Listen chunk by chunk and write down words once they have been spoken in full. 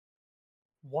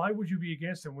why would you be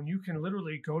against it when you can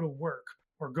literally go to work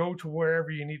or go to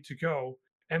wherever you need to go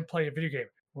and play a video game,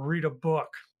 read a book?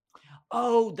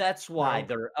 Oh, that's why No,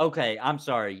 they're okay. I'm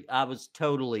sorry. I was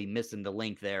totally missing the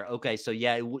link there. Okay, so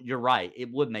yeah, you're right.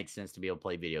 It would make sense to be able to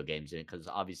play video games in it because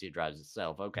obviously it drives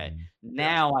itself. Okay, Mm. yeah.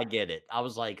 now I get it. I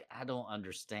was like, I don't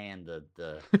understand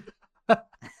the.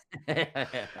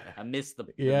 I missed the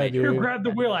Yeah, major Here, dude. point. grab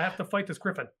the wheel. I have to fight this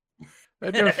griffin.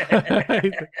 That's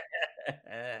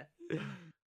a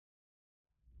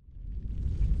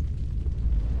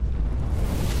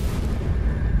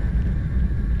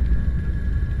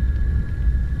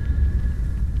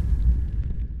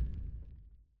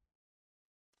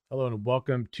Hello and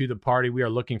welcome to the party. We are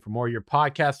looking for more of your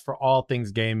podcast for all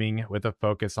things gaming with a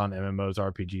focus on MMOs,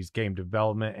 RPGs, game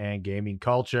development, and gaming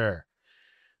culture.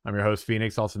 I'm your host,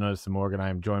 Phoenix, also known as Morgan. I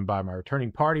am joined by my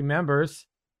returning party members.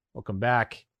 Welcome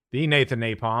back, the Nathan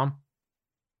Napalm.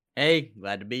 Hey,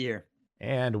 glad to be here.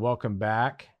 And welcome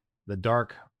back, the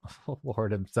Dark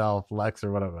Lord himself, Lex,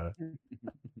 or whatever.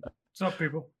 What's up,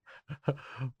 people?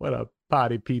 What up,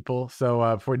 potty people?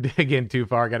 So before we dig in too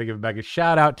far, I got to give back a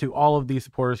shout out to all of these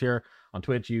supporters here on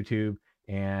Twitch, YouTube,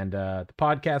 and the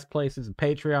podcast places and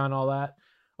Patreon, all that.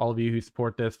 All of you who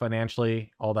support this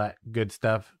financially, all that good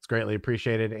stuff. It's greatly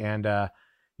appreciated. And,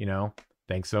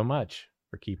 thanks so much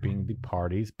for keeping the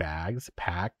party's bags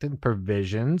packed and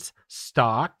provisions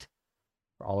stocked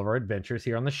for all of our adventures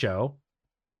here on the show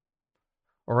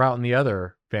or out in the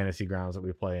other fantasy grounds that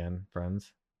we play in,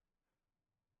 friends.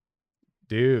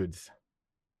 Dudes,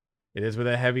 it is with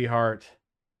a heavy heart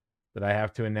that I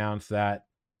have to announce that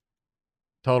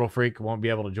Total Freak won't be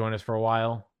able to join us for a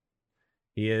while.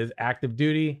 He is active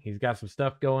duty. He's got some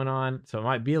stuff going on, so it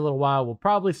might be a little while. We'll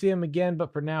probably see him again,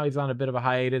 but for now, he's on a bit of a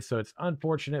hiatus, so it's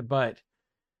unfortunate, but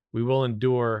we will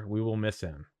endure. We will miss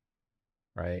him,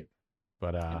 right?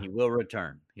 But And he will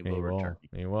return. He will return.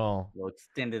 He will. Well,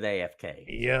 extended AFK.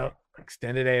 Yep.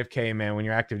 Extended AFK, man. When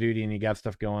you're active duty and you got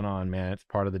stuff going on, man, it's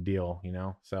part of the deal,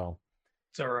 So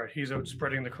It's all right. He's out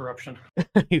spreading the corruption.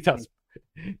 he's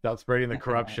out spreading the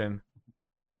corruption.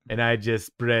 And I just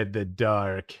spread the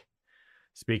dark.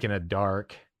 Speaking of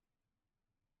dark,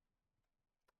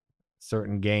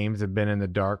 certain games have been in the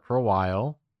dark for a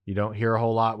while. You don't hear a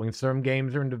whole lot when some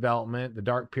games are in development. The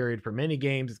dark period for many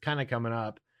games is kind of coming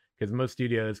up because most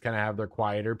studios kind of have their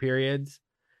quieter periods.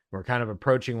 We're kind of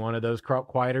approaching one of those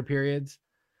quieter periods.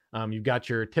 You've got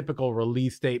your typical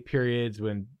release date periods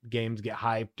when games get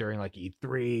hyped during like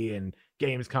E3 and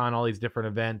Gamescom, all these different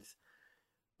events.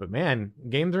 But man,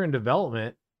 games are in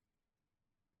development.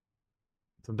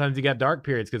 Sometimes you got dark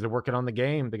periods because they're working on the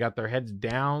game. They got their heads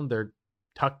down. They're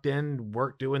tucked in,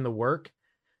 doing the work.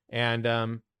 And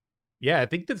I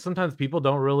think that sometimes people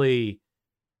don't really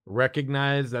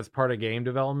recognize that's part of game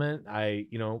development. I,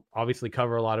 obviously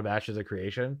cover a lot of Ashes of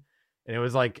Creation. And it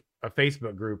was like a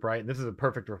Facebook group, right? And this is a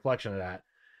perfect reflection of that.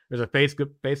 There's a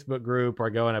Facebook group where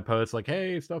I go and I post like,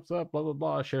 hey, stuff's up, blah, blah,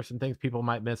 blah. Share some things people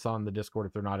might miss on the Discord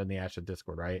if they're not in the Ashes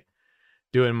Discord, right?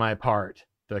 Doing my part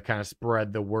to kind of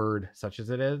spread the word such as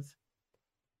it is.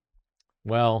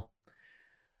 Well,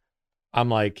 I'm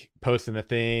like posting a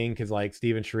thing because like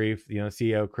Steven Sharif,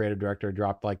 CEO, creative director,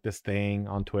 dropped like this thing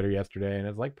on Twitter yesterday. And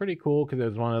it's like pretty cool because it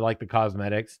was one of like the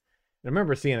cosmetics. I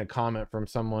remember seeing a comment from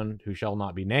someone who shall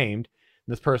not be named.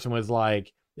 And this person was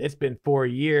like, it's been 4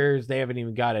 years. They haven't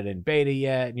even got it in beta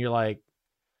yet. And you're like,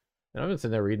 and I'm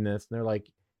sitting there reading this and they're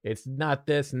like, it's not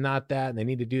this, not that. And they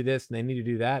need to do this and they need to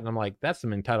do that. And I'm like, that's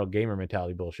some entitled gamer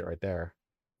mentality bullshit right there.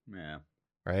 Yeah.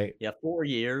 Right. Yeah. 4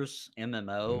 years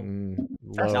MMO.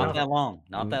 That's Not enough. that long.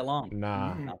 Not that long.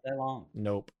 Nah. Not that long.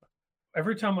 Nope.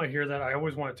 Every time I hear that, I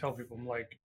always want to tell people, I'm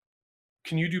like,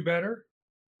 can you do better?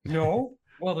 No?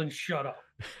 Well, then shut up.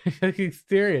 He's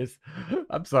serious.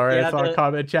 I'm sorry. Yeah, I saw a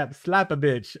comment chat. Slap a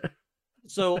bitch.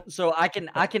 So I can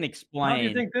explain. How do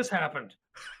you think this happened?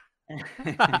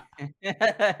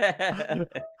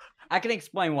 I can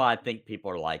explain why I think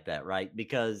people are like that, right?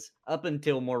 Because up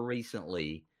until more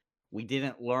recently, we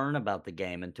didn't learn about the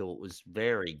game until it was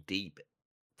very deep,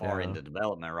 far into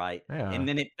development, right? Yeah. And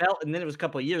then it was a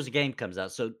couple of years the game comes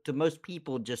out. So to most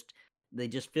people, they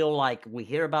just feel like we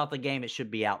hear about the game, it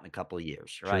should be out in a couple of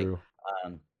years, right? True.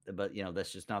 But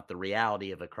that's just not the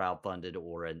reality of a crowdfunded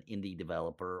or an indie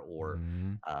developer or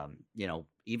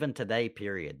even today,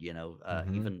 period.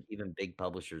 Even big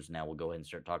publishers now will go ahead and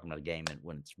start talking about a game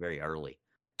when it's very early.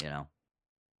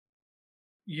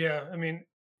 Yeah, I mean,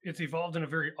 it's evolved in a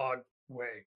very odd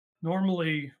way.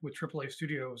 Normally, with AAA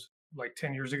studios, like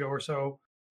 10 years ago or so,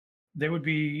 they would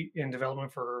be in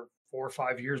development for 4 or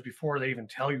 5 years before they even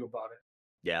tell you about it.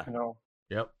 Yeah.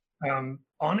 Yep.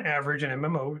 On average, an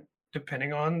MMO,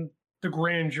 depending on the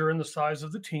grandeur and the size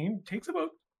of the team takes about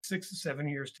 6 to 7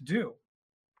 years to do.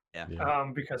 Yeah.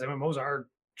 Because MMOs are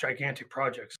gigantic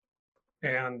projects.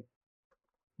 And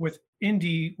with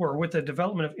the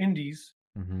development of indies,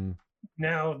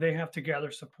 now they have to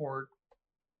gather support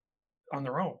on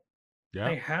their own. Yeah.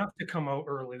 They have to come out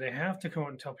early. They have to come out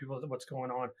and tell people what's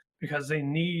going on because they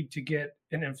need to get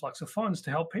an influx of funds to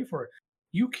help pay for it.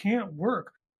 You can't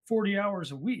work 40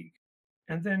 hours a week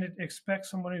and then expect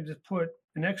somebody to put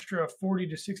an extra 40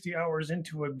 to 60 hours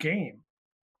into a game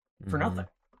for nothing.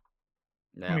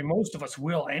 Yeah. I mean, most of us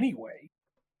will anyway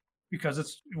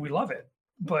because we love it.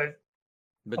 But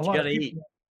you got to eat.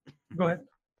 Go ahead.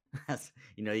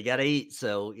 You got to eat.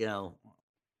 So,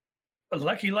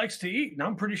 Lecky likes to eat, and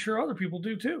I'm pretty sure other people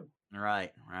do too.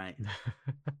 Right.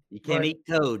 You can't eat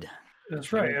code.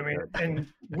 That's right. I mean, and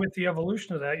with the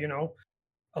evolution of that,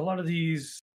 a lot of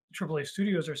these AAA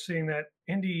studios are seeing that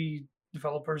indie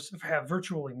developers have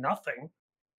virtually nothing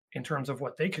in terms of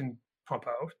what they can pump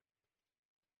out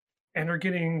and are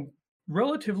getting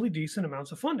relatively decent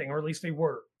amounts of funding, or at least they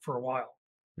were for a while.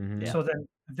 So then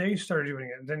they started doing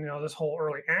it. And then, this whole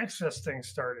early access thing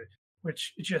started,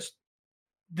 which just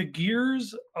the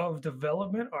gears of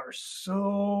development are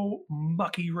so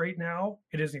mucky right now.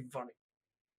 It isn't even funny.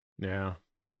 Yeah.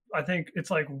 I think it's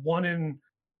like one in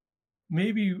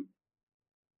maybe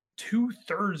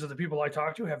 2/3 of the people I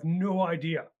talk to have no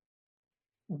idea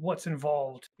what's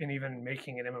involved in even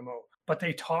making an MMO, but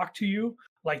they talk to you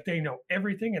like they know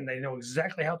everything and they know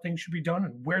exactly how things should be done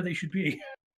and where they should be.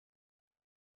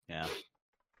 Yeah.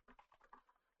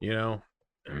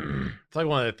 It's like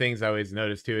one of the things I always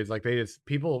notice too is like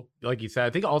people, like you said, I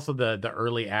think also the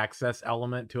early access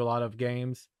element to a lot of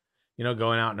games,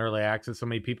 going out in early access. So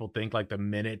many people think like the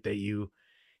minute that you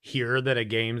hear that a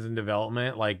game's in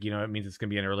development, like, it means it's going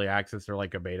to be in early access or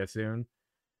like a beta soon.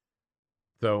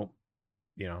 So,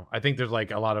 I think there's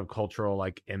like a lot of cultural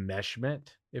like enmeshment,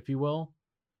 if you will,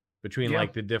 between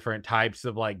like the different types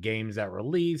of like games that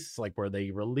release, like where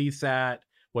they release at,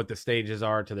 what the stages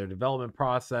are to their development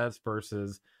process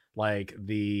versus like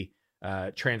the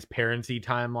transparency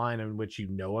timeline in which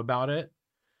about it.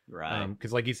 Right.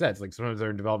 Because like you said, it's like sometimes they're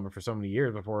in development for so many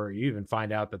years before you even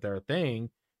find out that they're a thing.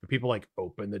 But people like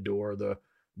open the door,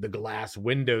 the glass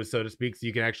window, so to speak, so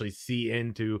you can actually see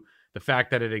into the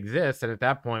fact that it exists. And at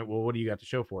that point, well, what do you got to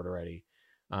show for it already?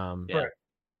 Right.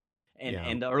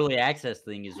 And the early access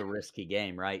thing is a risky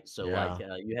game, right? So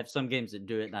you have some games that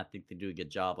do it, and I think they do a good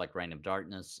job, like Reign of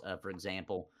Darkness, for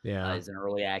example, is an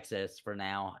early access for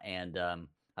now. And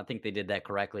I think they did that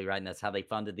correctly, right? And that's how they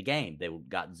funded the game. They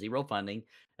got zero funding,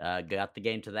 got the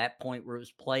game to that point where it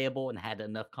was playable and had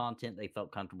enough content. They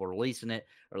felt comfortable releasing it,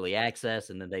 early access,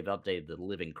 and then they've updated the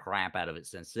living crap out of it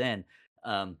since then.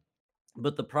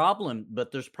 But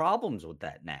there's problems with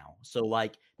that now. So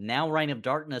like now Reign of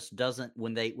Darkness doesn't,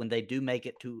 when they do make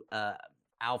it to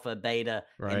alpha, beta,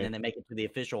 and then they make it to the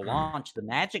official launch, the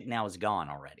magic now is gone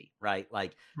already, right?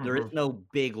 Like there is no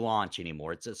big launch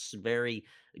anymore. It's a very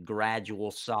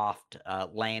gradual, soft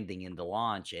landing into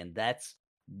launch, and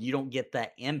you don't get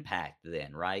that impact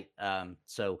then, right?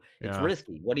 So it's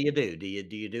risky. What do you do? Do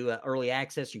you do an early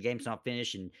access? Your game's not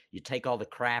finished, and you take all the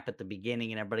crap at the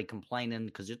beginning, and everybody complaining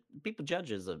because people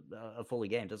judge as a fully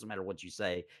game. Doesn't matter what you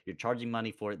say. You're charging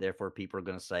money for it, therefore people are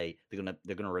going to say they're going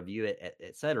to review it,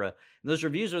 etc. And those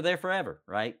reviews are there forever,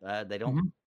 right? They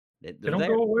don't. They don't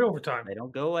go away over time. They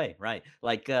don't go away, right?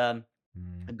 Like a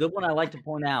good one I like to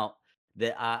point out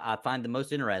that I find the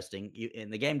most interesting,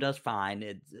 and the game does fine.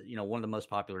 It's one of the most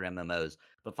popular MMOs.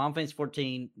 But Final Fantasy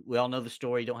 14, we all know the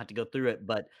story. You don't have to go through it,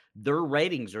 but their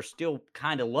ratings are still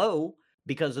kind of low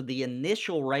because of the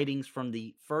initial ratings from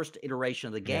the first iteration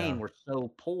of the game were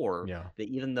so poor that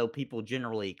even though people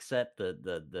generally accept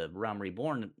the Realm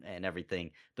Reborn and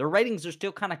everything, their ratings are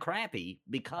still kind of crappy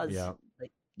because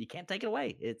you can't take it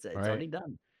away. It's already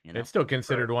done. It's still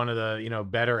considered one of the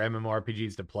better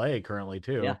MMORPGs to play currently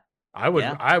too. Yeah. I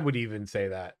would even say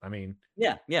that. I mean,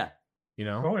 yeah.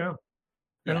 Oh yeah.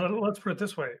 And let's put it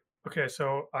this way. Okay,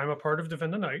 so I'm a part of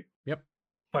Defend the Night. Yep.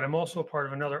 But I'm also a part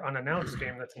of another unannounced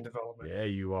game that's in development. Yeah,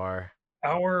 you are.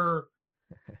 Our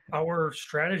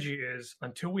strategy is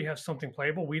until we have something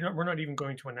playable, we're not even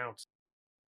going to announce.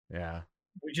 Yeah.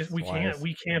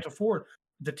 We can't afford.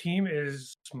 The team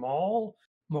is small,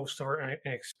 most are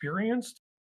inexperienced,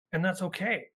 and that's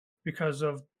okay because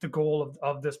of the goal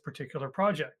of this particular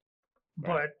project.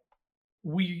 But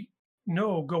we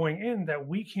know going in that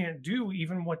we can't do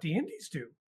even what the indies do.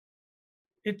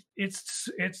 It's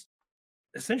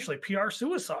essentially PR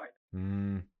suicide.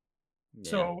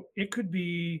 So it could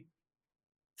be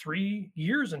 3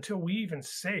 years until we even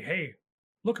say, hey,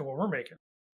 look at what we're making.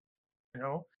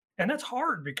 And that's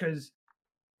hard because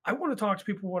I want to talk to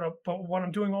people about what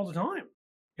I'm doing all the time.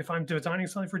 If I'm designing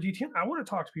something for DTN, I want to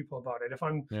talk to people about it. If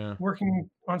I'm working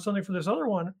on something for this other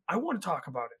one, I want to talk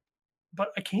about it, but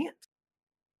I can't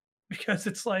because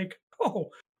it's like, oh,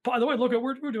 by the way, look at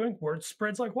what we're doing. Word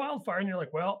spreads like wildfire, and you're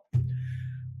like, well,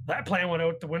 that plan went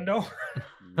out the window.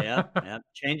 Yeah,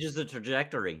 changes the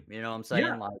trajectory. You know what I'm saying?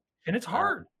 Yeah. Like, and it's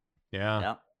hard.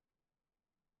 Yeah.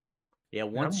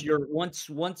 Once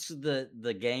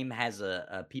the game has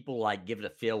a people like give it a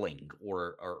feeling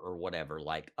or whatever,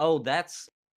 like, oh, that's,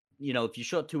 you know, if you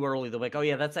show up too early, they're like, oh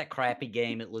yeah, that's that crappy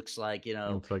game. It looks like, you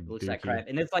know, It's like it looks dookie. like crap.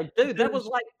 And it's like, dude, that was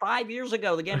like 5 years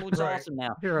ago. The game looks awesome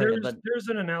now. There's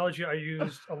an analogy I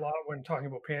used a lot when talking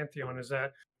about Pantheon is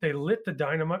that they lit the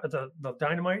dynamite,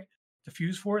 the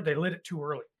fuse for it. They lit it too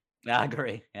early. I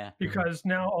agree. Yeah. Because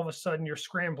now all of a sudden you're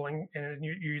scrambling and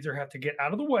you either have to get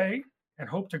out of the way and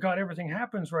hope to God everything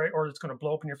happens right, or it's going to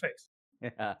blow up in your face.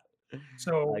 Yeah.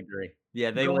 So I agree. Yeah,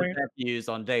 they lit that fuse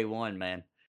on day one, man.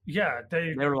 Yeah,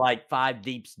 they were like 5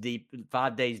 days deep in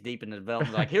the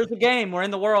development. Like, here's the game. We're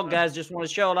in the world, guys. Just want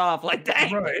to show it off. Like,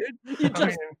 dang, dude, you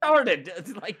just started.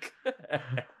 It's like,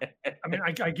 I mean,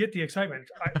 I get the excitement.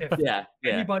 If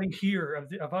anybody here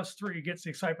of us three gets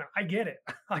the excitement, I get it.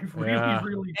 I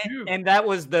really do. And that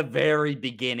was the very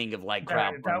beginning of like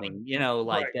crowdfunding. You know,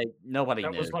 like nobody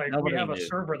knew. Was like, nobody we have knew. A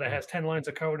server that has 10 lines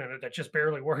of code in it that just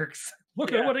barely works.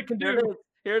 Look at what it can do.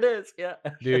 Here it is. Yeah.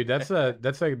 Dude, that's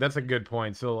a good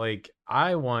point. So like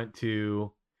I want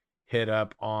to hit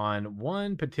up on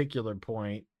one particular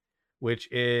point,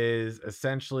 which is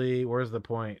essentially, where's the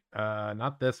point?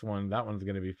 Not this one. That one's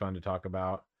going to be fun to talk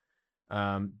about.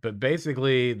 But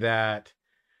basically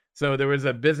so there was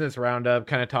a business roundup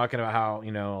kind of talking about how,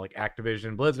 you know, like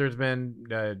Activision Blizzard's been,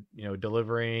 you know,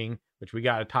 delivering, which we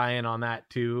got to tie in on that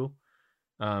too.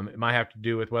 It might have to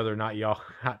do with whether or not y'all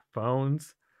got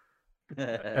phones.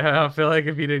 I feel like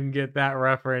if you didn't get that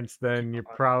reference, then you're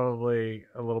probably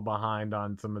a little behind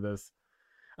on some of this.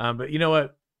 But you know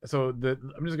what? So I'm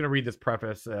just going to read this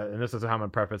preface, and this is how I'm going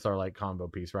to preface our like combo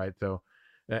piece, right? So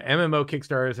MMO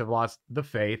Kickstarters have lost the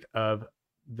faith of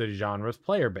the genre's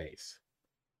player base.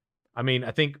 I mean,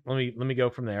 I think let me go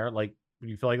from there. Like, do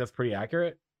you feel like that's pretty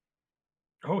accurate?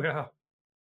 Oh yeah.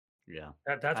 Yeah.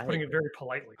 That's putting it very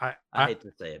politely. I hate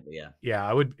to say it, but yeah. Yeah,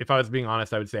 I would, if I was being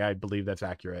honest, I would say I believe that's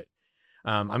accurate.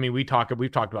 I mean, we've talked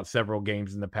about several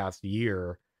games in the past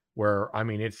year where, I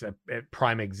mean, it's a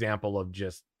prime example of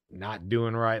just not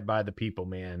doing right by the people,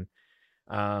 man.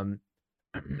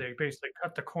 They basically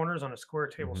cut the corners on a square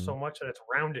table so much that it's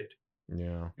rounded.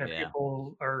 Yeah. And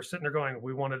people are sitting there going,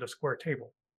 we wanted a square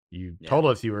table. You told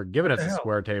us you were giving us a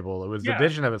square table. It was the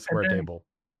vision of a square table.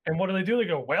 And what do? They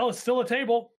go, well, it's still a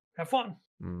table. Have fun.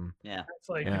 Yeah. It's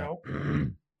like, you know.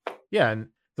 Yeah, and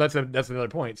that's another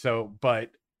point. So,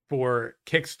 but for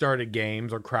Kickstarted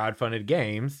games or crowdfunded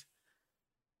games,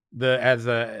 you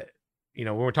know,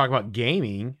 when we're talking about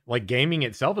gaming, like gaming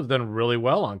itself has done really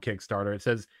well on Kickstarter. It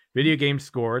says video game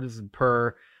score. This is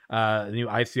per the new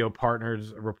ICO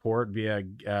partners report via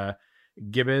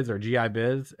Gibiz or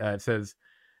GIBiz. It says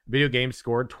video games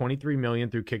scored 23 million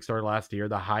through Kickstarter last year,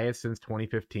 the highest since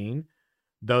 2015.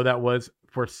 Though that was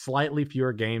for slightly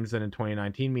fewer games than in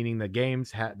 2019, meaning the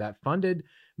games that funded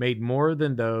made more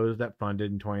than those that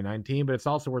funded in 2019. But it's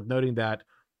also worth noting that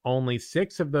only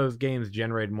 6 of those games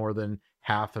generated more than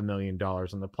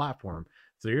 $500,000 on the platform.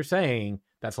 So you're saying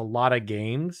that's a lot of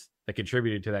games that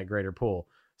contributed to that greater pool.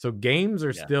 So games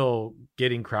are still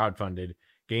getting crowdfunded.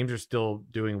 Games are still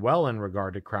doing well in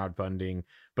regard to crowdfunding.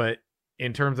 But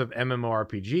in terms of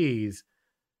MMORPGs,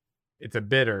 it's a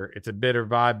bitter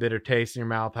vibe, bitter taste in your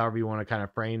mouth, however you want to kind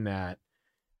of frame that.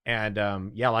 And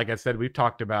like I said, we've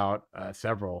talked about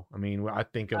several. I mean, I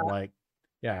think of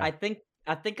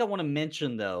I think I want to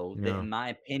mention though that in my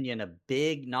opinion, a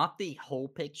big, not the whole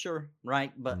picture,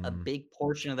 right, but a big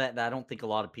portion of that I don't think a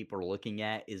lot of people are looking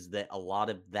at is that a lot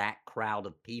of that crowd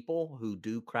of people who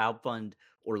do crowdfund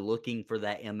or looking for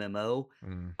that MMO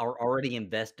are already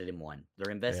invested in one.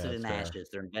 They're invested in Ashes.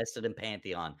 They're invested in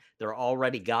Pantheon. They're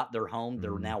already got their home.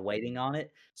 They're now waiting on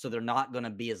it. So they're not going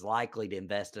to be as likely to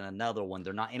invest in another one.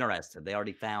 They're not interested. They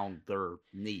already found their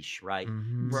niche, right?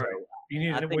 Right. So you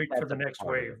need to wait for the next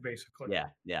wave, basically.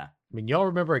 Yeah. I mean, y'all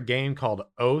remember a game called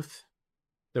Oath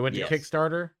that went to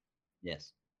Kickstarter?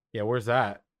 Yes. Yeah, where's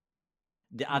that?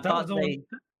 I thought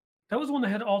that was the one that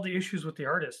had all the issues with the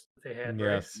artists that they had.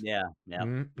 Yes. Right?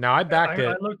 Yeah. Now I backed it.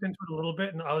 I looked into it a little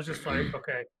bit and I was just like,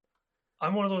 okay,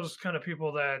 I'm one of those kind of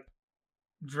people that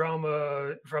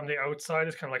drama from the outside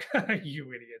is kind of like,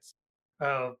 you idiots.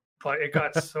 But it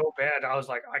got so bad. I was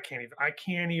like, I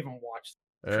can't even watch.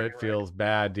 It feels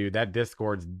bad, dude. That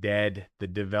Discord's dead. The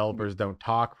developers don't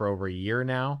talk for over a year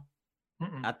now.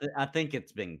 I think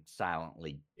it's been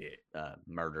silently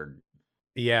murdered.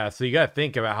 Yeah, so you got to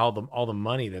think about how all the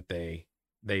money that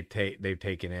they've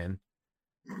taken in.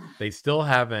 They still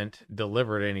haven't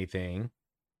delivered anything.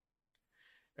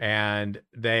 And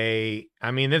this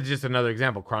is just another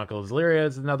example. Chronicles of Elyria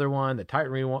is another one. The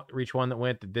Titan Reach one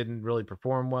that didn't really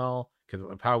perform well because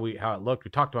of how it looked.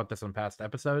 We talked about this on past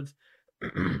episodes.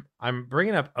 I'm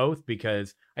bringing up Oath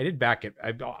because I did back it.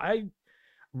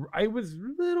 I was a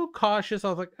little cautious. I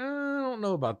was like, I don't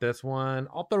know about this one.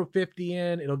 I'll throw 50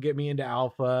 in. It'll get me into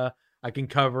alpha. I can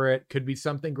cover it. Could be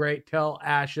something great. Tell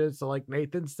Ashes. So like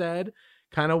Nathan said,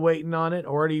 kind of waiting on it.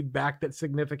 Already backed it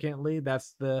significantly.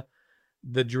 That's the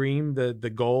dream, the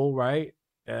goal, right?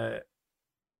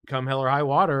 Come hell or high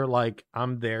water, like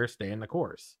I'm there, staying the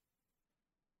course.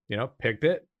 Picked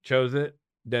it, chose it,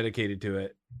 dedicated to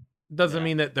it. Doesn't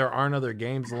mean that there aren't other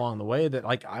games along the way that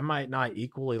like I might not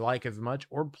equally like as much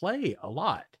or play a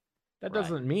lot. That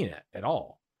doesn't mean it at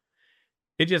all.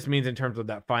 It just means in terms of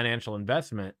that financial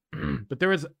investment. But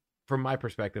there is, from my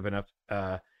perspective, enough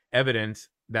evidence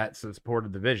that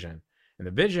supported the vision. And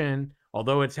the vision,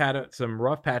 although it's had some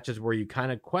rough patches where you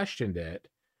kind of questioned it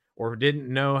or didn't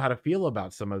know how to feel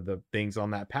about some of the things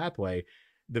on that pathway,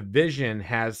 the vision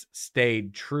has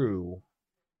stayed true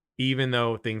even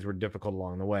though things were difficult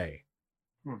along the way.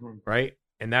 Right?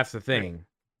 And that's the thing.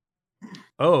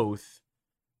 Oath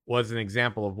was an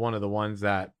example of one of the ones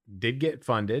that did get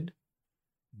funded,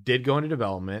 did go into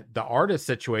development. The artist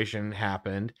situation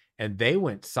happened and they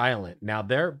went silent. Now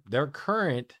their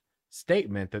current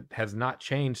statement that has not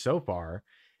changed so far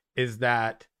is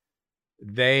that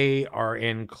they are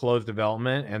in closed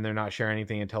development and they're not sharing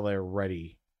anything until they're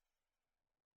ready.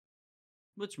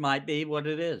 Which might be what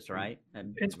it is, right?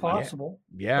 It's possible.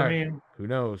 Yeah. I mean, who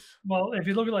knows? Well, if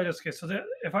you look at it like this, okay, so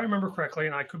if I remember correctly,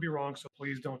 and I could be wrong, so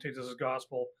please don't take this as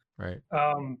gospel. Right.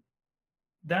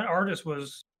 That artist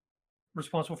was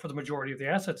responsible for the majority of the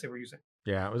assets they were using.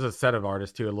 Yeah, it was a set of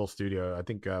artists too, a little studio. I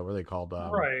think what are they called?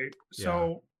 Right.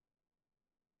 So,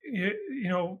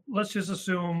 let's just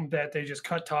assume that they just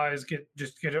cut ties, get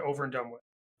it over and done with,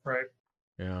 right?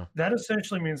 Yeah. That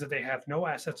essentially means that they have no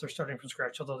assets. They're starting from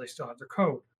scratch, although they still have their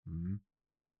code.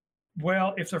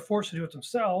 Well, if they're forced to do it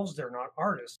themselves, they're not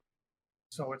artists.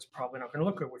 So it's probably not going to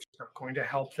look good, which is not going to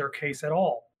help their case at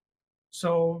all.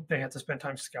 So they have to spend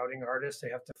time scouting artists. They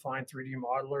have to find 3D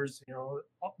modelers,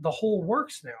 the whole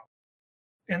works now.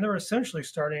 And they're essentially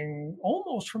starting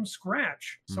almost from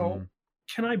scratch. So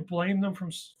can I blame them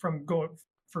for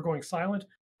going silent?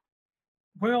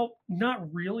 Well,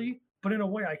 not really. But in a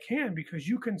way I can, because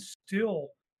you can still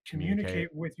communicate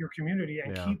with your community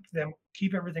and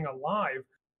keep everything alive.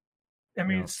 I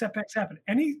mean, setbacks happen.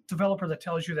 Any developer that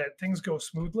tells you that things go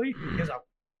smoothly is a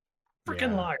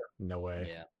freaking liar. No way.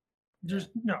 Yeah. There's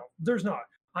not.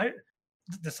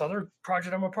 This other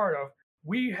project I'm a part of,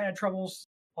 we had troubles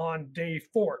on day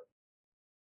 4.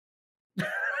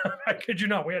 I kid you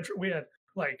not. We had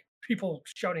like people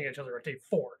shouting at each other at day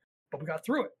 4, but we got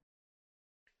through it.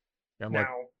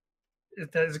 Now,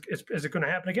 is it going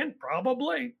to happen again?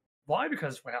 Probably. Why?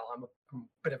 Because, well, I'm a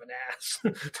bit of an ass,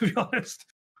 to be honest.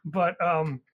 But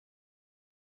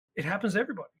it happens to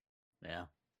everybody. Yeah.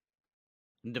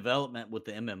 In development with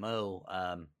the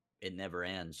MMO, it never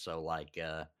ends. So, like,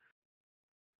 it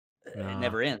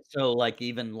never ends. So, like,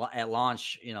 even at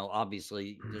launch,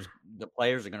 obviously, the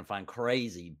players are going to find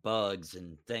crazy bugs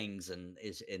and things, and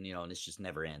it's just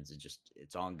never ends.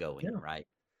 It's ongoing, right?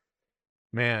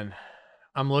 Man.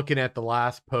 I'm looking at the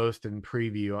last post and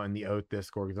preview on the Oath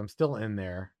Discord because I'm still in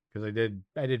there because I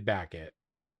did back it,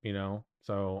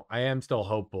 so I am still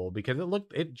hopeful because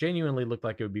it genuinely looked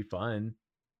like it would be fun.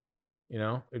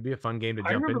 It'd be a fun game to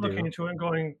jump into. I remember looking into it and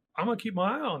going, I'm going to keep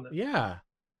my eye on this. Yeah.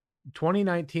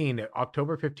 2019,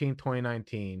 October 15th,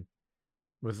 2019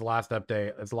 was the last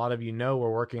update. As a lot of we're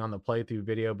working on the playthrough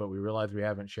video, but we realized we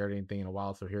haven't shared anything in a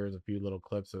while. So here's a few little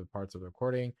clips of parts of the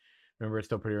recording. Remember, it's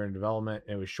still pretty early in development.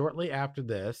 It was shortly after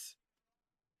this.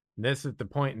 This is the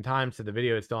point in time, so the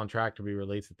video is still on track to be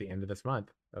released at the end of this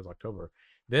month. That was October.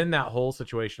 Then that whole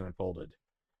situation unfolded.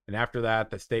 And after that,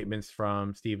 the statements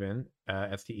from Steven,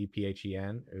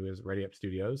 Stephen, who is Ready Up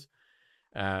Studios,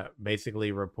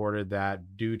 basically reported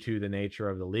that due to the nature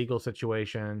of the legal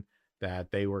situation,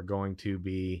 that they were going to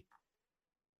be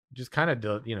just kind of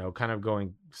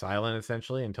going silent,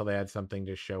 essentially, until they had something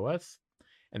to show us.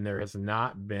 And there has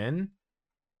not been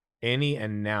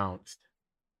anything that's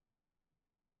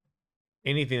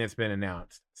been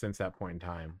announced since that point in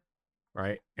time,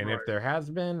 right? And if there has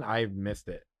been, I've missed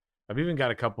it. I've even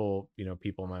got a couple,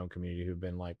 people in my own community who've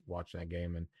been like watching that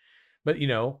game, but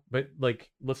like,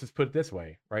 let's just put it this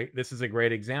way, right? This is a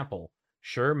great example.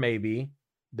 Sure, maybe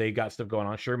they got stuff going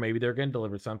on. Sure, maybe they're going to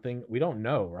deliver something. We don't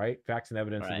know, right? Facts and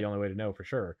evidence is the only way to know for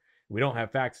sure. We don't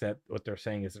have facts that what they're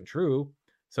saying isn't true.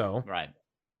 So, But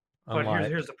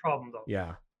here's the problem, though.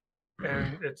 Yeah.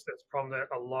 And it's a problem that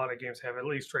a lot of games have, at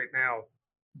least right now,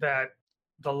 that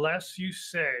the less you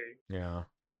say,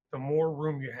 the more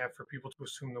room you have for people to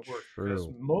assume the word. Because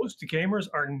most gamers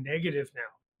are negative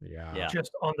now. Yeah.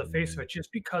 Just on the face of it,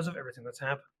 just because of everything that's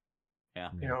happened. Yeah.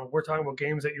 We're talking about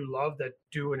games that you love that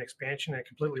do an expansion and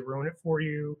completely ruin it for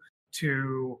you,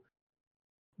 to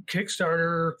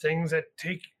Kickstarter things that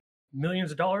take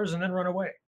millions of dollars and then run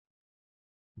away.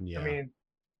 Yeah. I mean,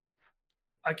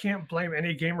 I can't blame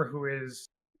any gamer who is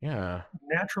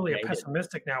naturally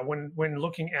pessimistic now when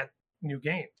looking at new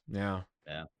games. Yeah.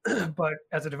 But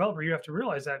as a developer, you have to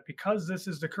realize that because this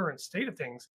is the current state of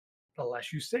things, the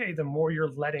less you say, the more you're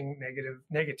letting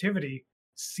negativity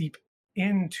seep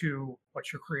into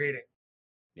what you're creating.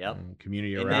 Yep. And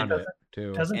community around it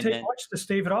too. It doesn't take much to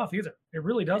stave it off either. It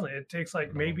really doesn't. It takes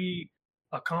like maybe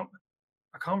a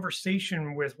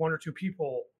conversation with one or two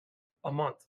people a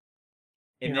month.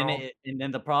 And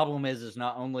then the problem is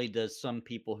not only does some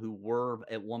people who were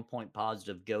at one point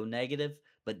positive go negative,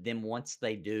 but then once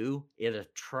they do, it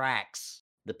attracts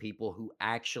the people who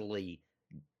actually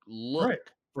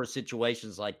look for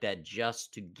situations like that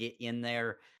just to get in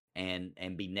there and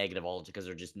be negative all because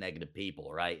they're just negative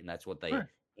people, right? And that's what they enjoy.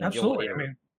 Absolutely. I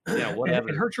mean, whatever.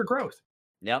 It hurts your growth.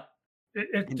 Yep.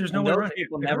 There's no way around it.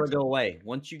 People never go away.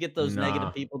 Once you get those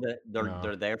negative people, that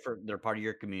they're there they're part of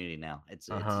your community now. It's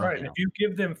right. And if you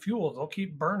give them fuel, they'll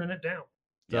keep burning it down.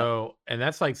 So, and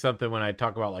that's like something when I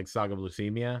talk about like Saga of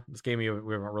Leucemia, this game we haven't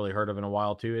really heard of in a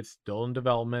while too. It's still in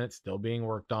development. It's still being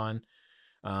worked on.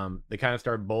 They kind of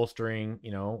started bolstering,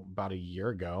 about a year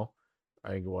ago, I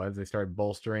think it was. They started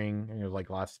bolstering, it was like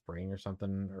last spring or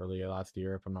something, early last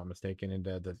year, if I'm not mistaken.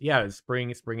 Into it's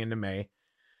spring into May.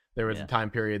 There was a time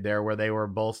period there where they were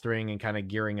bolstering and kind of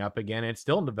gearing up again. It's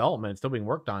still in development. It's still being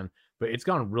worked on, but it's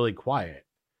gone really quiet.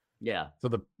 Yeah. So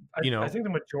I think the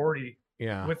majority,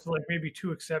 with like maybe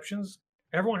two exceptions,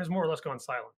 everyone has more or less gone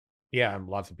silent. Yeah, and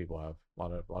lots of people have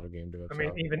a lot of game devs. I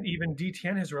mean, even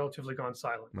DTN has relatively gone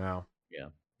silent. Wow.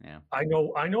 Yeah. I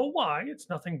know why. It's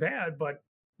nothing bad, but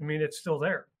I mean, it's still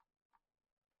there.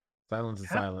 Silence is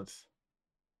silence.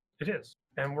 It is,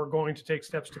 and we're going to take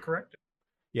steps to correct it.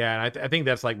 Yeah, and I think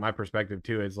that's like my perspective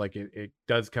too. Is like it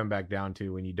does come back down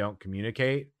to when you don't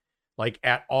communicate, like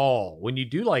at all. When you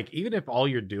do, like, even if all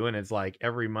you're doing is like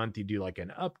every month you do like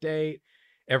an update,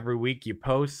 every week you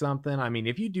post something. I mean,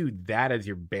 if you do that as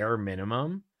your bare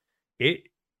minimum, it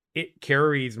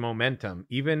carries momentum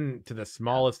even to the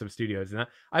smallest of studios. And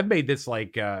I've made this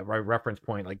like reference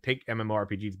point, like take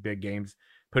MMORPGs, big games,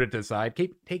 put it to the side.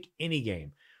 Take any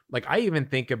game. Like I even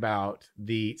think about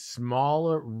the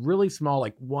smaller, really small,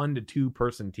 like 1 to 2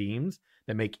 person teams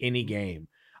that make any game.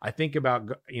 I think about,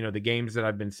 the games that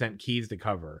I've been sent keys to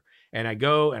cover, and I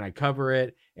go and I cover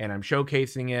it and I'm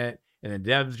showcasing it, and the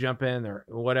devs jump in or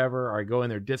whatever, or I go in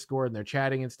their Discord and they're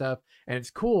chatting and stuff, and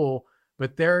it's cool,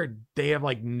 but they have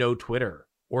like no Twitter,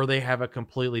 or they have a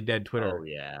completely dead Twitter. Oh,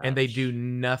 yeah. And they do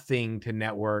nothing to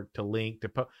network, to link,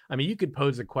 to I mean, you could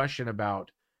pose a question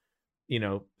about,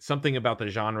 something about the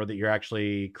genre that you're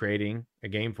actually creating a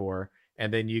game for,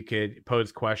 and then you could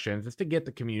pose questions just to get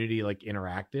the community like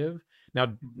interactive. Now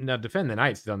Defend the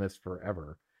Night's done this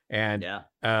forever, and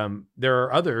there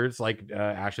are others like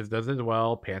Ashes does it as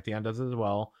well, Pantheon does it as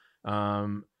well.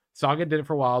 Saga did it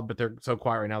for a while, but they're so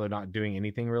quiet right now, they're not doing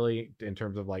anything really in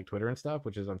terms of like Twitter and stuff,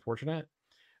 which is unfortunate.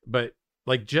 But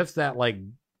like just that, like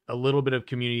a little bit of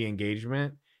community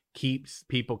engagement keeps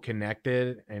people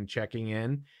connected and checking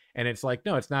in. And it's like,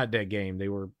 no, it's not a dead game. They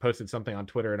were posted something on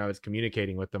Twitter and I was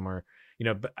communicating with them, or,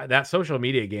 but that social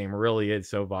media game really is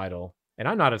so vital. And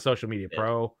I'm not a social media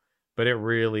pro, but it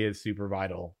really is super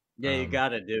vital. Yeah, you got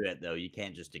to do it though. You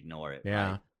can't just ignore it.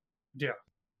 Yeah. Right? Yeah.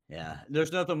 Yeah.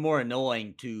 There's nothing more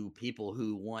annoying to people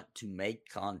who want to make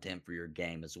content for your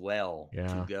game as well. Yeah.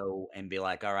 To go and be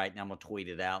like, all right, now I'm going to tweet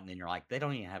it out. And then you're like, they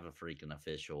don't even have a freaking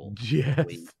official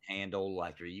tweet handle.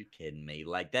 Like, are you kidding me?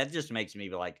 Like, that just makes me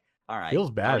be like, all right,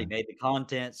 feels bad. I already made the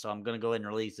content, so I'm going to go ahead and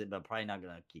release it, but I'm probably not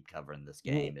going to keep covering this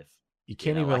game if you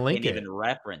can't even link it. I can't even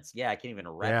reference. Yeah, I can't even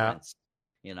reference,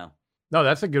 No,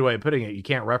 that's a good way of putting it. You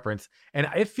can't reference. And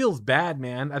it feels bad,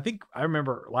 man. I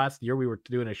remember last year we were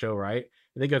doing a show, right?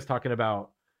 I think I was talking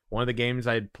about one of the games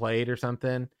I'd played or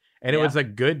something, and it was a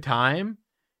good time.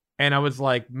 And I was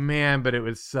like, man, but it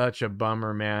was such a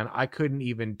bummer, man. I couldn't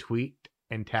even tweet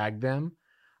and tag them.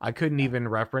 I couldn't even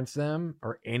reference them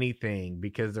or anything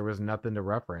because there was nothing to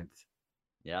reference.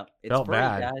 Yep. It's Felt free,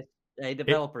 bad. guys. Hey,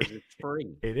 developers, it's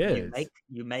free. It You is.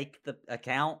 make the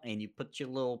account and you put your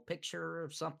little picture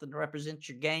of something to represent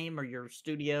your game or your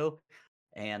studio.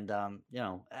 And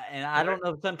and I don't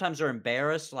know, sometimes they're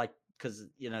embarrassed, like, because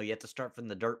you have to start from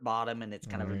the dirt bottom and it's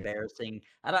kind of Right. embarrassing.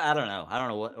 I don't know. I don't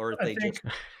know what, or if I they just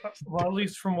think, well, at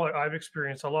least from what I've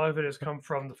experienced, a lot of it has come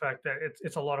from the fact that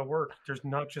it's a lot of work. There's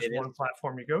not just it is. one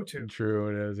platform you go to. True,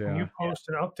 it is. When you Yeah. post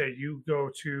an update, you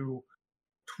go to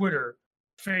Twitter,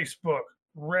 Facebook,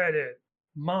 Reddit,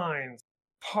 Minds,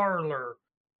 Parlor,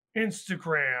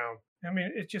 Instagram. I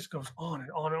mean, it just goes on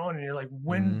and on and on. And you're like,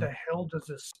 when Mhm. the hell does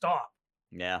this stop?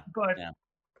 Yeah. But, Yeah.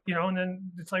 and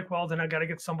then it's like, well, then I got to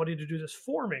get somebody to do this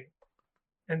for me.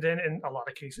 And then in a lot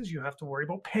of cases, you have to worry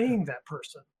about paying that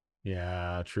person,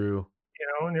 Yeah, true.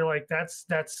 and you're like, that's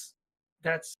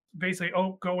basically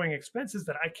outgoing expenses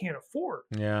that I can't afford.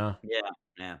 Yeah, Yeah.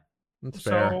 Yeah. that's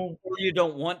fair. So, Or you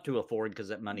don't want to afford because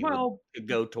that money well, could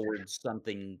go towards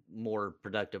something more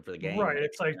productive for the game. right. maybe,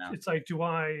 It's like, do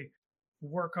I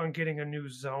work on getting a new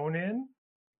zone in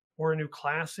or a new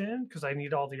class in because I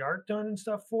need all the art done and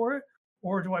stuff for it,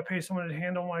 or do I pay someone to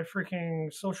handle my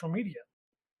freaking social media?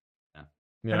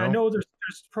 You And I know? know there's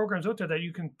programs out there that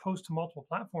you can post to multiple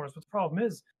platforms, but the problem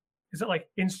is it like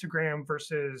Instagram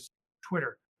versus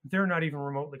Twitter? They're not even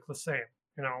remotely the same,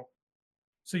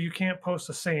 so you can't post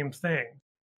the same thing.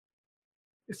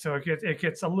 So it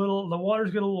gets the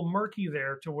waters get a little murky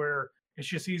there to where it's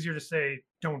just easier to say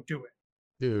don't do it.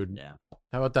 Dude, Yeah.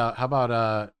 how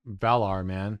about Valar,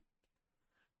 man?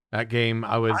 That game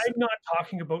I'm not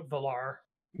talking about Valar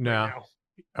no. right now.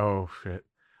 Oh shit.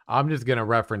 I'm just gonna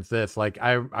reference this. Like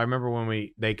I remember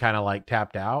when they kind of like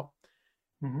tapped out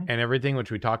Mhm. and everything, which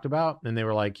we talked about, and they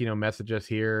were like, message us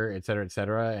here, et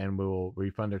cetera, and we'll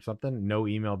refund or something. No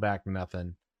email back,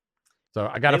 nothing. So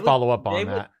I got to follow up on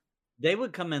that. They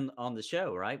would come in on the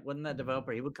show, right? Wasn't that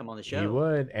developer? He would come on the show. He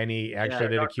would, and he actually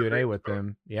did a Q&A with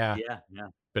them. Yeah. Yeah. Yeah.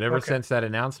 But ever since that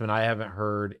announcement, I haven't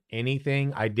heard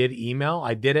anything. I did email.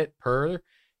 I did it per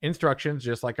instructions,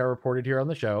 just like I reported here on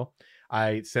the show.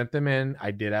 I sent them in. I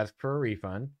did ask for a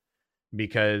refund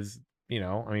because,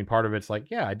 part of it's like,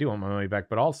 yeah, I do want my money back,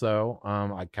 but also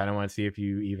I kind of want to see if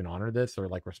you even honor this or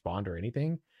like respond or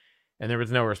anything. And there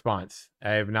was no response.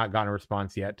 I have not gotten a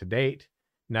response yet to date.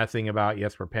 Nothing about,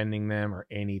 yes, we're pending them or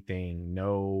anything.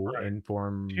 No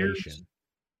information.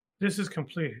 This is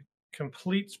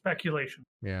complete speculation.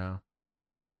 Yeah.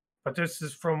 But this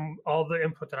is from all the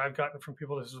input that I've gotten from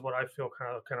people. This is what I feel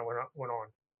kind of went on.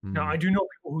 Now, I do know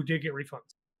people who did get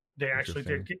refunds. They actually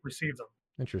did receive them.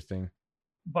 Interesting.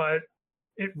 But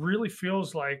it really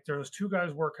feels like there was two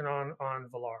guys working on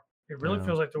Valar. It really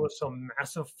feels like there was some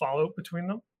massive fallout between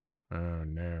them. Oh,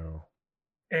 no.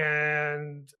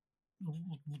 And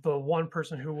the one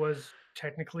person who was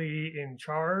technically in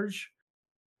charge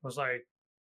was like,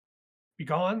 be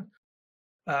gone,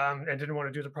 and didn't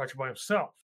want to do the project by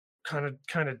himself. Kind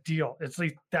of deal. It's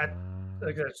like that.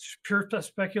 Like that's pure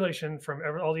speculation from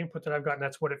all the input that I've gotten.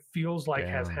 That's what it feels like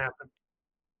has happened.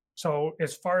 So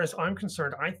as far as I'm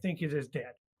concerned, I think it is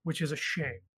dead, which is a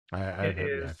shame. I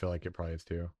feel like it probably is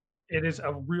too. It is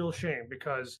a real shame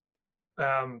because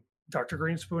Dr.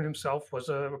 Greenspoon himself was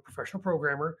a professional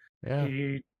programmer. Yeah.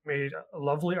 He made a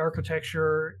lovely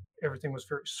architecture. Everything was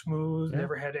very smooth.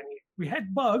 Never had any. We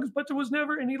had bugs, but there was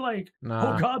never any like,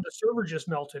 oh god, the server just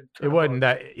melted. It wasn't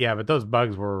that. Yeah, but those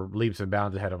bugs were leaps and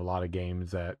bounds ahead of a lot of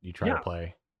games that you try to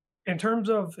play. In terms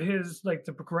of his like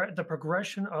the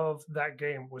progression of that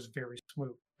game was very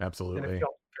smooth. Absolutely. And it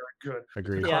felt very good.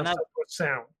 Agreed. The concept was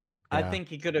sound. I think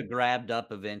he could have grabbed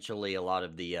up eventually a lot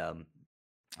of the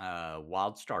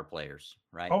WildStar players,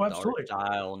 right? Oh, absolutely. The art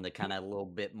style and the kind of a little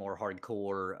bit more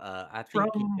hardcore. I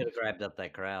think he could have grabbed up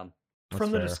that crowd.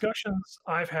 From the discussions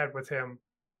I've had with him,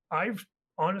 I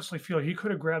honestly feel he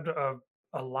could have grabbed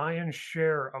a lion's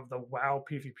share of the WoW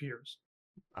PvPers.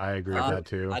 I agree with that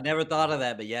too. I never thought of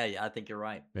that, but yeah, I think you're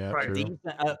right. Yeah, right. true. Decent,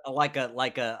 like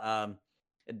a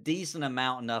decent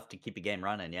amount enough to keep a game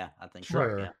running. Yeah, I think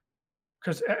sure. So, yeah.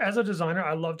 Because as a designer,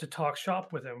 I love to talk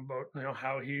shop with him about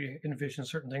how he envisions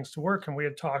certain things to work, and we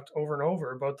had talked over and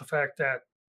over about the fact that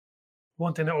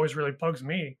one thing that always really bugs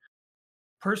me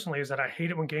personally is that I hate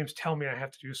it when games tell me I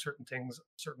have to do certain things a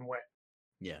certain way.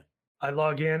 Yeah. I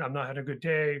log in, I'm not having a good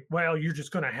day. Well, you're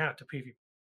just going to have to PvP.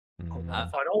 Mm-hmm.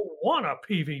 If I don't want a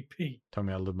PvP. Tell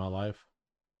me how to live my life.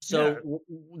 So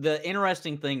the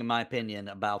interesting thing, in my opinion,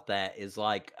 about that is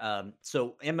like,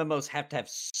 so MMOs have to have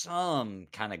some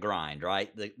kind of grind,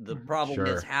 right? The problem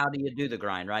is, how do you do the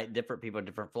grind, right? Different people have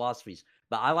different philosophies.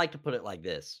 But I like to put it like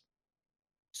this.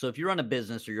 So if you run a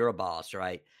business or you're a boss,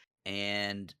 right,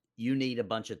 and you need a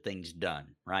bunch of things done,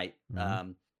 right?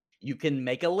 Mhm. You can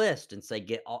make a list and say,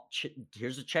 "Get all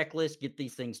here's a checklist. Get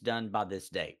these things done by this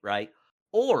date," right?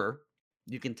 Or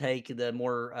you can take the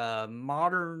more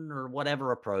modern or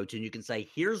whatever approach, and you can say,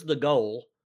 "Here's the goal.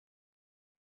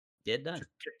 Get it done,"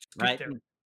 Just get right? there.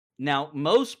 Now,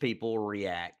 most people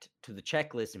react to the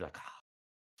checklist and be like, "Oh,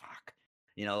 fuck.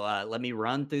 Let me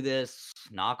run through this,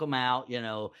 knock them out.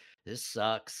 This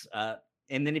sucks."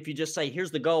 And then if you just say, "Here's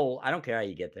the goal," I don't care how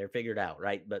you get there, figure it out,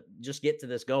 right? But just get to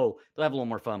this goal. They'll have a little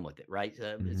more fun with it, right?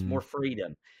 It's more Mhm.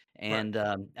 freedom. Right. And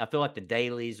I feel like the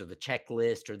dailies or the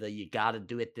checklist or the you got to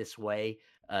do it this way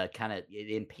kind of it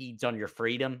impedes on your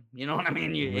freedom. You know what I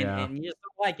mean? Yeah. And you just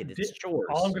don't like it. It's All I'm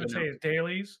chores. going to say is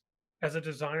dailies. As a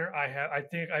designer,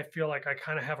 I feel like I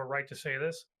kind of have a right to say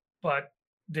this, but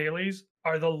dailies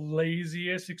are the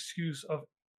laziest excuse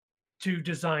to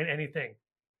design anything.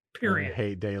 I Period.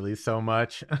 hate dailies so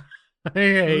much. I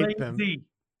hate them. Lazy.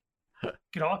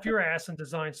 Get off your ass and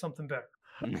design something better.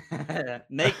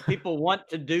 Make people want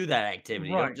to do that activity.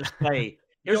 Don't Right. just say,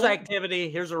 "Here's Don't activity,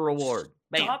 here's a reward."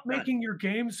 Bam, stop done. making your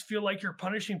games feel like you're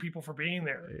punishing people for being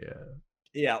there. Yeah.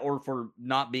 Yeah, or for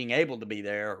not being able to be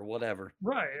there or whatever.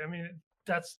 Right. I mean,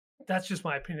 that's just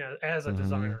my opinion as a Mhm.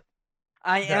 designer.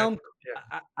 I That- am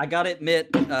yeah. I gotta admit,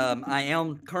 I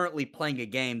am currently playing a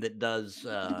game that does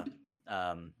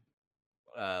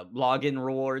login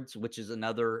rewards, which is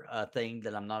another thing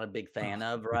that I'm not a big fan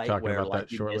of, We're right? talking Where about like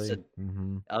that you miss shortly. it.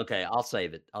 Mhm. Okay, I'll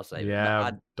save it. But Yeah,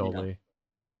 I totally.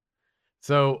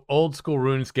 So, old school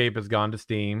RuneScape has gone to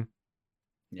Steam.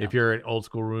 yeah. If you're an old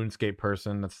school RuneScape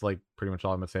person, that's like pretty much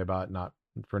all I'm gonna say about it. Not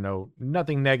for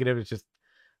nothing negative. It's just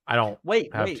I don't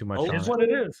Wait, have too much old on It's it. what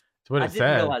it is. It's what I it didn't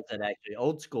said. realize that actually.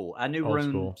 Old school. I knew Old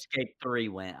school. RuneScape 3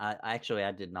 went. I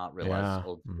did not realize Yeah.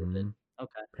 old school did. Mhm.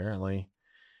 Okay. Apparently.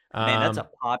 Man, that's a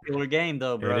popular game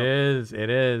though, It bro. is. It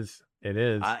is. It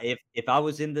is. If I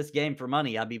was in this game for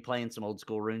money, I'd be playing some old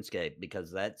school RuneScape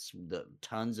because that's the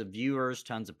tons of viewers,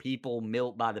 tons of people,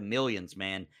 by the millions,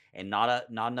 man, and not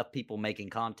enough people making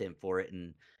content for it.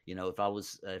 And if I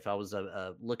was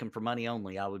looking for money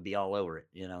only, I would be all over it.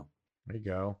 There you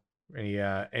go.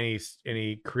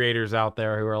 Any creators out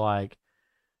there who are like,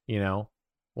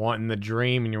 wanting the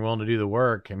dream and you're willing to do the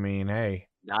work? I mean, hey,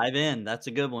 Dive in. That's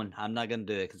a good one. I'm not gonna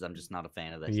do it because I'm just not a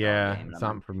fan of that style yeah, of game. it's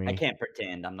something for I me. can't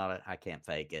pretend. I can't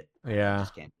fake it. I Yeah,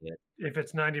 just can't do it. If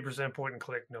it's 90% point and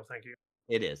click, no, thank you.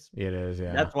 It is. it is.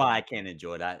 Yeah, That's why I can't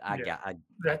enjoy it. I Yeah. got. I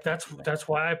can't That's do that. that's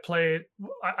why I played.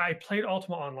 I played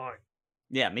Ultima Online.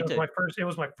 Yeah, me It was too. my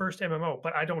first MMO,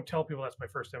 but I don't tell people that's my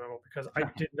first MMO because I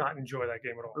did not enjoy that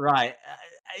game at all. Right.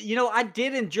 I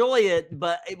did enjoy it,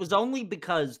 but it was only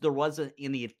because there wasn't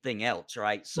anything else,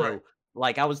 right? So, Right.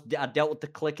 like, I dealt with the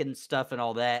clicking stuff and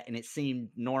all that, and it seemed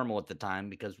normal at the time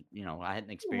because I hadn't Right.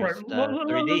 experienced Let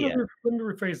 3D yet. me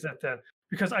rephrase that then,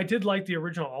 because I did like the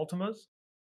original Ultimas,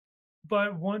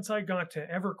 but once I got to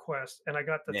EverQuest and I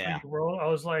got the Yeah. 3D World, I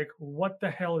was like, "What the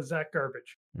hell is that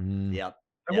garbage? Mm. Yep.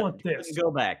 I Yep. want this." Couldn't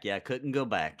go back. Yeah, couldn't go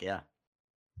back. Yeah.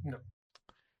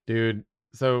 Dude.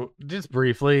 So just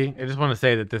briefly, I just want to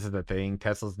say that this is the thing.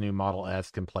 Tesla's new Model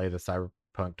S can play the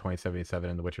Cyberpunk 2077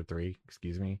 and The Witcher 3.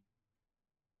 Excuse me.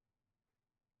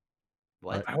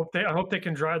 What? I hope they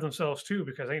can drive themselves too,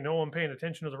 because ain't no one paying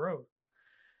attention to the road.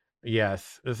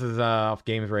 Yes, this is off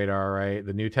Games Radar, right?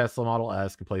 The new Tesla Model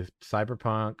S can play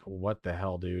Cyberpunk. What the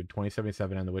hell, dude?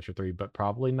 2077 and The Witcher 3, but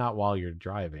probably not while you're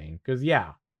driving. Because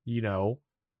yeah, kind of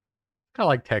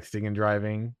like texting and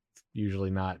driving. It's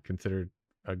usually not considered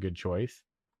a good choice.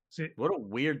 See, What a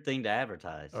weird thing to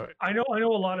advertise. I know a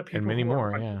lot of people And many who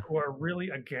more, are, yeah. who are really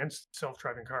against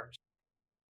self-driving cars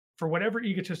for whatever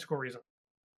egotistical reason.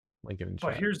 Link it in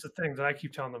But chat. here's the thing that I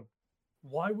keep telling them: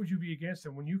 why would you be against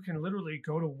it when you can literally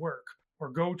go to work or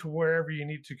go to wherever you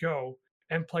need to go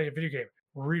and play a video game,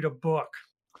 read a book?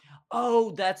 Oh,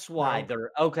 that's why No.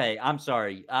 they're okay. I'm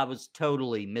sorry. I was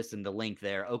totally missing the link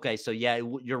there. Okay, so yeah,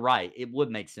 you're right. It would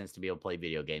make sense to be able to play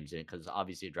video games in it because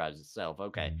obviously it drives itself.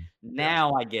 Okay, Mm.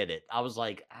 now I get it. I was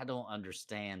like, I don't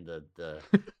understand the.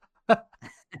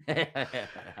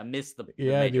 I missed the.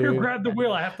 Yeah, major Here, dude. grab the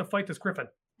wheel. I have to fight this griffin.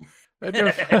 I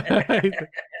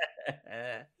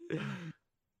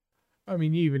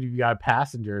mean, even if you got a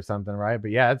passenger or something, right?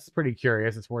 But yeah, it's pretty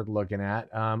curious. It's worth looking at.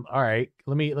 All right,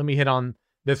 let me hit on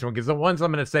this one because the ones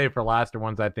I'm going to say for last are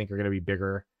ones I think are going to be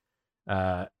bigger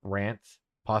rants,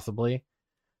 possibly.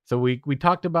 So we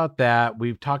talked about that.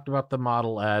 We've talked about the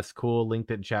Model S. Cool,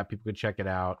 linked it in chat. People could check it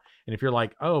out. And if you're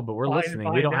like, oh, but we're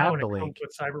listening, we don't have the link.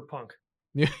 With Cyberpunk.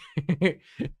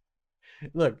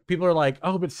 Look, people are like,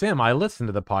 oh, but Sim, I listen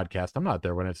to the podcast. I'm not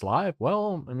there when it's live.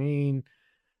 Well, I mean,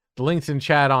 The link's in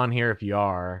chat on here if you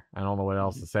are. I don't know what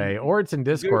else to say. Or it's in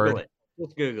Discord. Google it.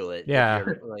 Just Google it. Yeah.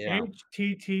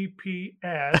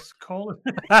 HTTPS :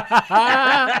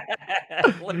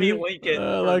 Let me link it.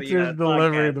 Alexa's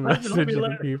delivering the message to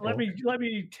the people. Let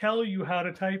me tell you how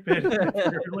to type it if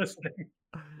you're listening.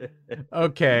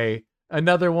 Okay.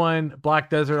 Another one, Black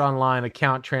Desert Online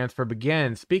account transfer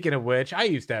begins. Speaking of which, I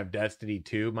used to have Destiny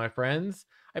 2, my friends.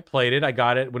 I played it. I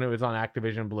got it when it was on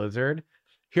Activision Blizzard.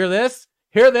 Hear this?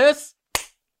 Hear this?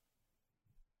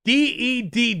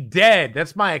 DED dead.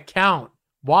 That's my account.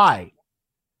 Why?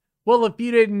 Well, if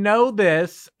you didn't know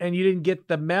this and you didn't get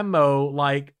the memo,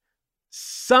 like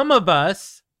some of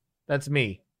us, that's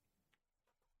me.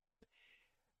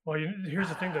 Well, here's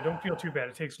the thing, though. Don't feel too bad.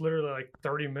 It takes literally like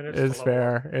 30 minutes. It's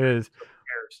fair. It is.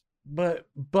 But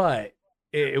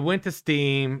it went to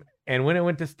Steam, and when it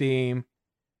went to Steam,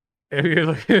 if you're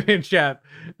looking in chat,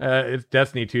 it's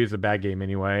Destiny 2 is a bad game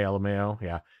anyway, LMAO.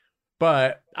 Yeah.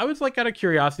 But I was like out of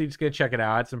curiosity, just gonna check it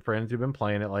out. I had some friends who've been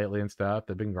playing it lately and stuff.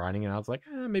 They've been grinding, and I was like,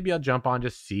 maybe I'll jump on,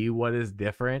 just see what is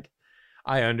different.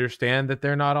 I understand that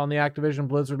they're not on the Activision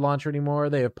Blizzard launcher anymore.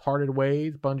 They have parted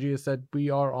ways. Bungie has said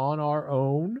we are on our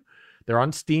own. They're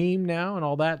on Steam now and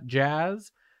all that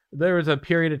jazz. There was a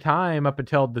period of time up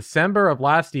until December of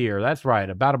last year. That's right,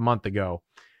 about a month ago,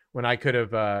 when I could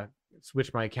have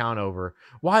switched my account over.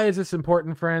 Why is this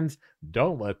important, friends?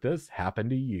 Don't let this happen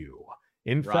to you.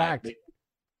 In fact,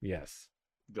 yes.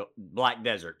 Go, Black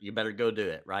Desert, you better go do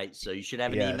it, right? So you should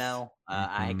have an email.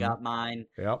 I got mine.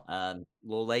 Yep. A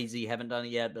little lazy, haven't done it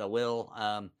yet, but I will.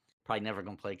 Probably never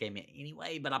gonna play a game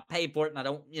anyway, but I paid for it, and I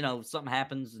don't, something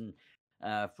happens, and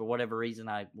for whatever reason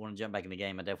I want to jump back in the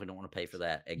game. I definitely don't want to pay for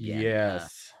that again.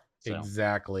 Yes,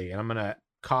 exactly. And I'm gonna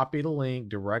copy the link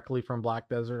directly from Black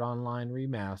Desert Online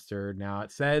Remastered. Now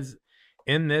it says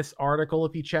in this article,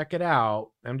 if you check it out,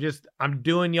 I'm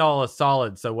doing y'all a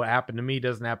solid. So what happened to me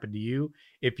doesn't happen to you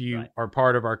if you are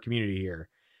part of our community here.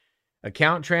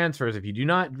 Account transfers. If you do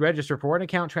not register for an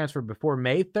account transfer before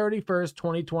May 31st,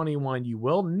 2021, you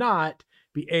will not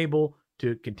be able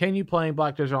to continue playing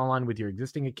Black Desert Online with your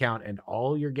existing account, and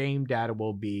all your game data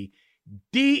will be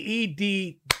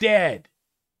DED dead.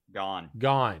 Gone.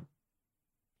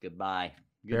 Goodbye.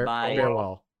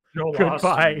 Farewell. No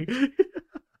Goodbye.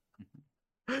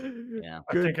 Yeah.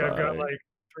 I think I've got like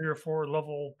 3 or 4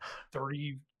 level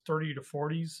 30 to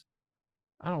 40s.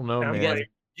 I don't know, man.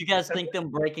 You guys think them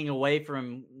breaking away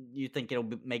from, you think it'll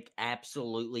make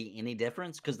absolutely any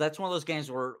difference? Because that's one of those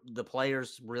games where the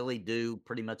players really do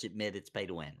pretty much admit it's pay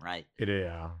to win, right? It is.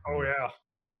 Yeah. Oh, yeah.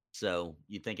 So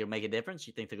you think it'll make a difference?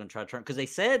 You think they're going to try to turn? Because they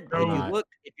said,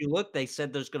 if you look, they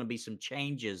said there's going to be some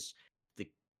changes to the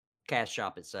cash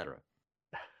shop, etc.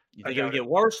 You think it'll get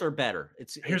worse or better?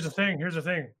 Here's the thing.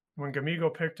 When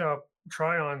Gamigo picked up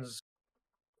Trion's,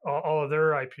 all of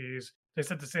their IPs, they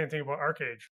said the same thing about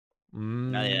Arcade.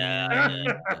 Yeah.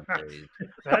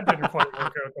 That didn't quite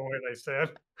work out the way they said.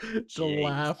 The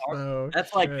laugh, though.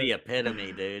 That's like the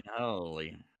epitome, dude.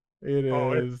 Holy. It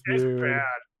is, it's dude. bad.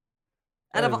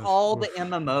 Out of all the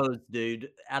MMOs, dude,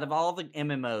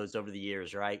 over the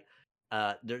years, right?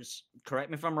 There's, correct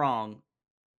me if I'm wrong,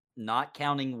 not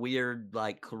counting weird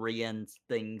like Korean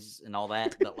things and all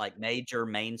that, but like major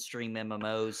mainstream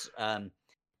MMOs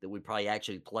that we probably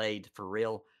actually played for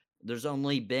real. There's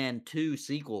only been 2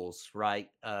 sequels, right?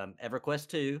 EverQuest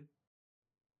 2,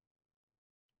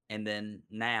 and then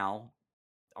now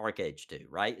ArcheAge 2,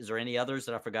 right? Is there any others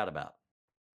that I forgot about?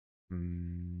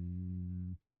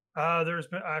 There's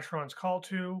been Asheron's Call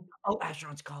 2. Oh,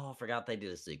 Asheron's Call. I forgot they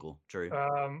did a sequel. True.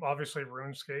 Obviously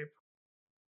RuneScape.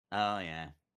 Oh, yeah.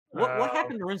 What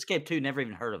happened to RuneScape 2? Never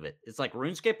even heard of it. It's like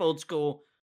RuneScape Old School,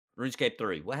 RuneScape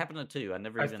 3. What happened to 2? I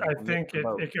think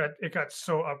it got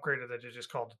so upgraded that it just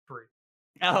called it 3.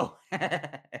 Oh.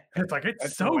 It's like,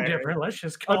 it's so different. Let's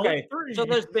just call it 3. So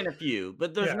there's been a few,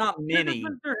 but there's not many.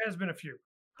 There has been a few.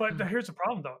 But here's the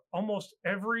problem, though. Almost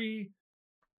every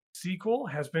sequel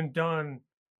has been done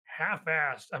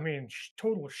half-assed. I mean,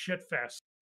 total shit-fest.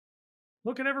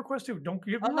 Look at EverQuest 2. Don't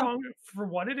get me wrong for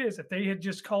what it is. If they had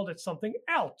just called it something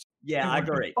else. Yeah, I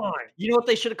agree. Fine. You know what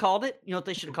they should have called it?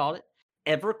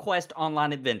 EverQuest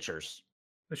Online Adventures.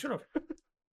 They should have.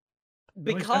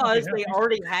 Because they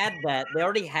already had that. They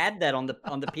already had that on the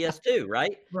PS2,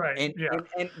 right? Right.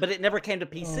 And but it never came to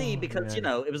PC because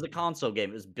it was a console game.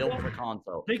 It was built for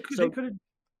console. They could have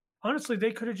honestly,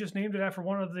 they could have just named it after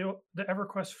one of the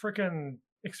EverQuest freaking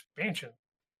expansion.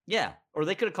 Yeah, or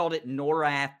they could have called it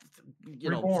Norath,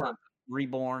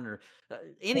 Reborn, or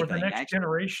anything. Or the next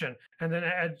generation, and then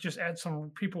add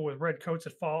some people with red coats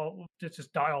that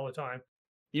just die all the time.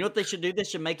 You know what they should do? They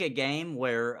should make a game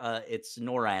where it's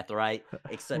Norath, right?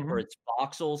 Except for Mhm, it's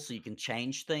voxels, so you can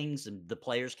change things and the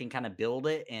players can kind of build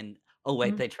it. And oh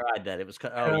wait, mhm. they tried that. It was oh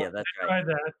Yeah, yeah, that's they right.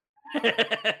 tried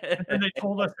that, and then they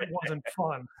told us it wasn't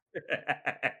fun.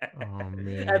 Oh After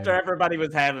man. everybody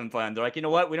was having fun, they're like, you know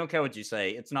what? We don't care what you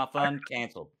say. It's not I fun.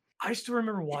 Canceled. I still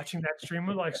remember watching that stream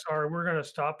with like, "Sorry, we're gonna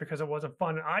stop because it wasn't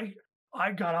fun." And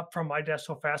I got up from my desk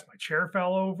so fast, my chair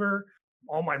fell over,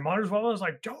 all my monitors fell. I was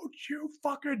like, "Don't you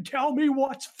fucking tell me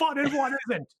what's fun and what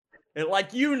isn't." And like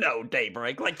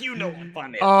Daybreak, like what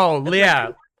fun is. Oh It's yeah.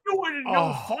 You wouldn't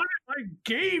know Oh, fun if I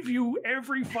gave you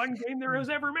every fun game there has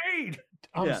ever made.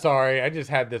 I'm yeah, sorry. I just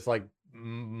had this like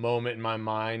moment in my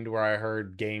mind where I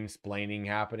heard game splaining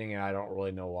happening, and I don't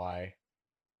really know why.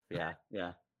 yeah.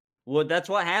 Well, that's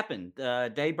what happened.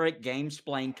 Daybreak game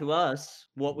explained to us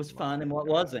what Oh was fun my and what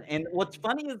wasn't. god. And what's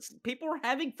funny is people were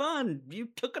having fun. You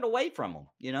took it away from them.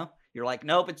 You're like,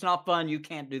 nope, it's not fun. You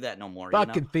can't do that no more.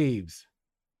 Fucking thieves.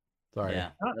 Sorry.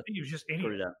 Yeah, Not that's thieves, just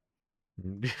screwed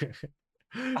idiots. up.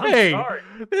 I'm Hey, sorry.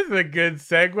 this is a good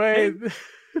segue.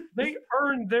 They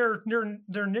earned their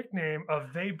nickname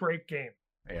of They Break Game.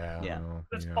 Yeah, Yeah. well,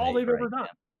 That's yeah, all they've ever Daybreak. done.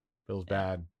 feels Yeah.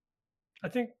 bad. I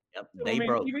think. Yep. I They mean,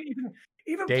 broke.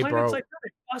 even They Planets broke. like that, they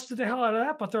busted the hell out of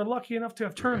that, but they're lucky enough to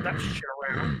have turned that shit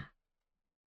around.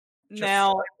 Just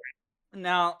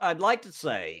Now, I'd like to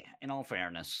say, in all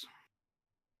fairness,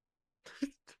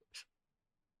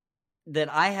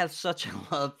 that I have such a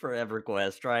love for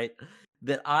EverQuest, right?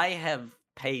 That I have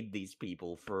paid these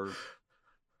people for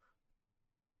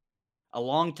a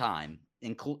long time,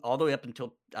 all the way up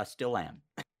until I still am.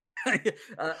 And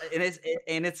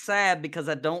it's sad because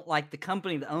I don't like the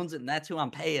company that owns it, and that's who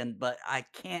I'm paying. But I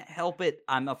can't help it.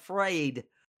 I'm afraid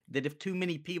that if too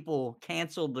many people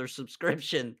canceled their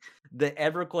subscription, the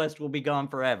EverQuest will be gone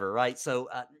forever, right? So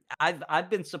I've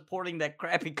been supporting that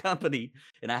crappy company,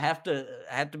 and I have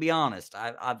to be honest.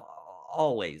 I've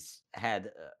always had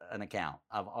an account.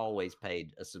 I've always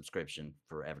paid a subscription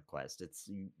for EverQuest. It's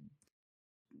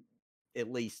at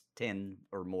least 10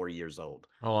 or more years old.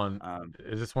 Hold on.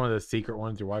 Is this one of the secret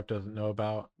ones your wife doesn't know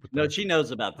about? No, she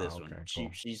knows about this Oh, one. okay, She cool.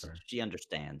 she's Sorry. she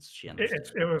understands. She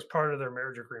understands. it was part of their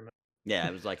marriage agreement. Yeah,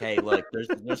 it was like, hey, look,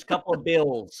 there's a couple of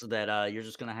bills that you're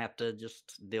just gonna have to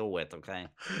just deal with, okay?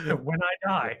 When I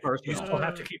die, you Personal. still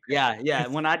have to keep. Yeah.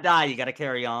 When I die, you got to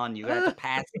carry on. You got to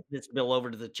pass this bill over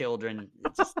to the children.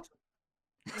 It's just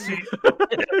See,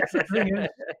 the thing is,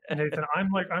 Nathan, I'm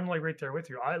like right there with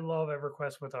you. I love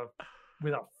EverQuest with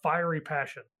a fiery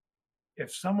passion.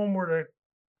 If someone were to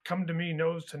come to me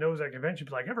nose to nose at convention,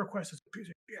 be like, EverQuest is a piece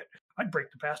of shit, I'd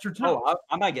break the bastard's nose.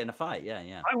 I might get in a fight. Yeah.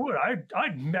 I would.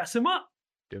 I'd mess him up.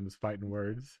 Dim's fighting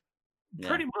words.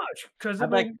 Pretty much. Because I I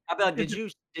bet. mean, I bet. Did you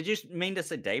mean to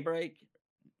say Daybreak?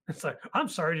 it's like, I'm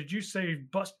sorry, did you say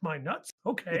bust my nuts?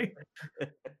 Okay.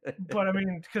 But I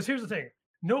mean, because here's the thing.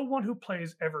 No one who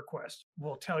plays EverQuest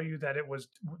will tell you that it was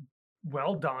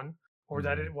well done or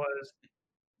that it was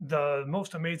the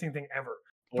most amazing thing ever.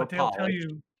 Or But they'll polished. tell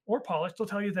you, or polished, they'll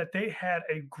tell you that they had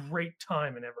a great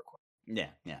time in EverQuest.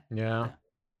 Yeah.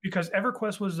 Because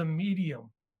EverQuest was a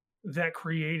medium that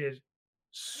created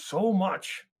so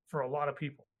much for a lot of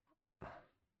people.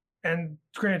 And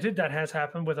granted, that has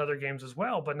happened with other games as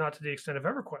well, but not to the extent of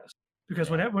EverQuest. Because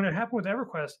when it happened with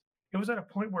EverQuest, it was at a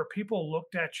point where people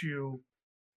looked at you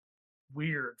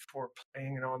weird for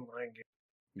playing an online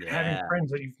game, having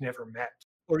friends that you've never met.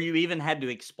 Or you even had to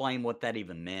explain what that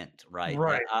even meant, right?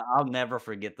 Right. I'll never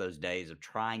forget those days of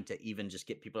trying to even just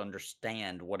get people to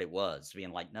understand what it was.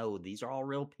 Being like, no, these are all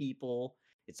real people.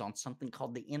 It's on something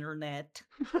called the internet.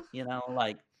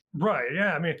 Like. Right.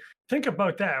 Yeah. I mean, think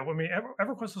about that. I mean,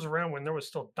 EverQuest was around when there was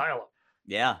still dial-up.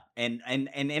 Yeah, and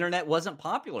internet wasn't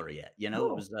popular yet. It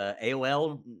was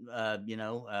AOL.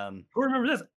 Who remembers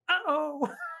this? Uh-oh.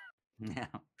 Yeah.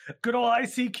 Good old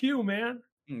ICQ, man.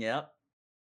 Yep.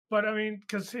 But I mean,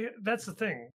 because that's the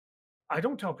thing. I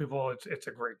don't tell people it's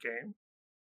a great game.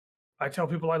 I tell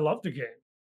people I love the game.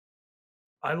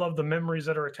 I love the memories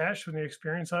that are attached to the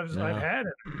experience I've had.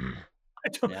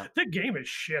 The game is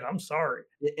shit. I'm sorry.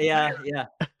 Yeah.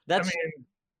 I mean,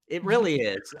 it really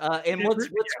is. And what's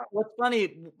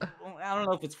funny, I don't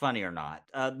know if it's funny or not,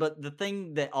 but the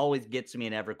thing that always gets me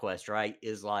in EverQuest, right,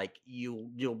 is like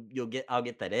I'll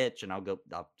get that itch and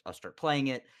I'll start playing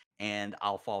it and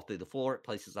I'll fall through the floor at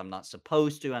places I'm not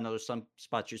supposed to. I know there's some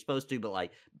spots you're supposed to, but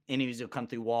like enemies will come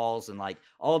through walls and like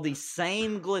all these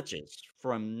same glitches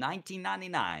from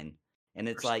 1999. And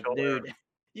it's like, dude,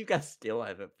 you guys still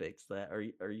haven't fixed that. Are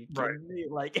you kidding me?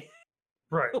 Like,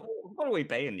 right. What are we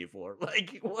paying you for?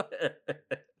 Like, what?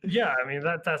 Yeah, I mean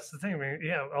that's the thing. I mean,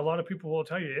 yeah, a lot of people will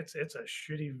tell you it's a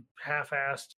shitty,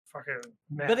 half-assed fucking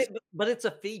mess. But it's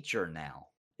a feature now.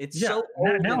 It's Yeah, so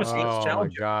now- old now and it's Oh my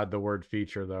nostalgia. god, the word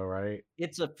feature though, right?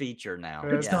 it's a feature now.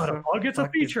 It's yeah. not a bug, it's a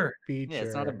fucking feature. Yeah,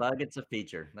 it's not a bug, it's a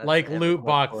feature. That's Like every loot quote.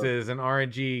 boxes and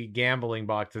RNG gambling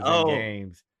boxes in Oh.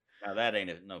 games. No, that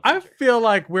ain't no I feature. feel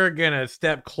like we're gonna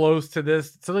step close to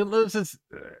this. So let's just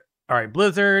all right.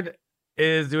 Blizzard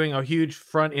is doing a huge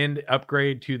front end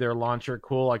upgrade to their launcher.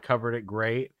 Cool, I covered it.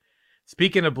 Great.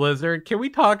 Speaking of Blizzard, can we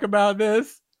talk about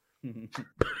this?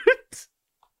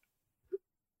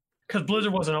 Because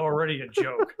Blizzard wasn't already a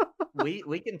joke.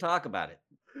 we can talk about it.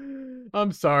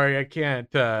 I'm sorry, I can't.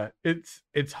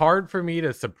 It's hard for me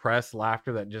to suppress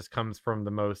laughter that just comes from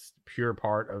the most pure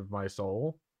part of my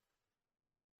soul.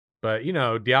 But you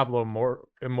know, Diablo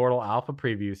Immortal Alpha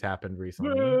previews happened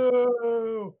recently.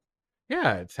 Whoa!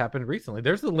 Yeah, it's happened recently.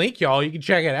 There's the link, y'all. You can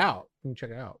check it out. You can check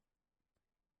it out.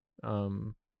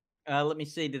 Let me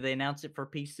see. Did they announce it for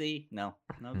PC? No,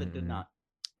 they did not.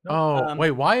 Oh,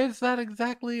 wait, why is that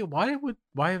exactly? Why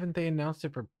haven't they announced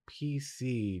it for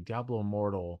PC? Diablo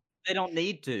Immortal. They don't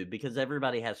need to because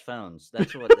everybody has phones.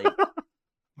 That's what they.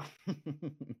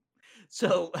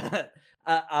 So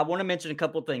I want to mention a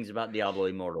couple things about Diablo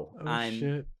Immortal. Oh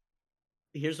shit.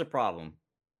 Here's a problem.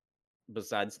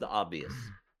 Besides the obvious,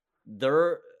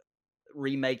 they're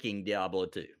remaking Diablo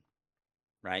 2,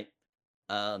 right?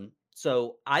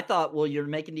 So I thought, well, you're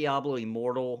making Diablo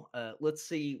Immortal. Let's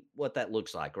see what that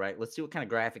looks like, right? Let's see what kind of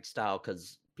graphic style,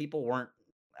 because people weren't,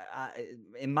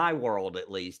 in my world at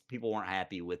least, people weren't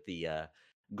happy with the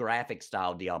graphic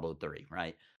style Diablo 3,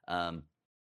 right?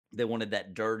 They wanted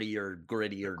that dirtier,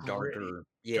 grittier, darker,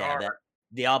 that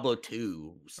Diablo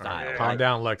 2 style. Yeah. Calm right?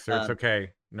 down, Lexer. It's okay.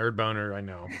 Nerd boner, I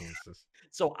know.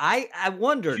 So I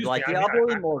wondered, Excuse like me, Diablo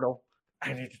Immortal.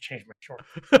 I need to change my short.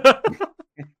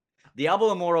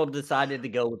 Diablo Immortal decided to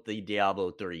go with the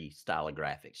Diablo 3 style of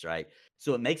graphics, right?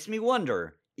 So it makes me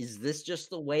wonder, is this just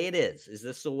the way it is? Is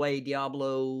this the way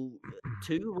Diablo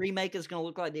 2 remake is going to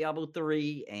look like Diablo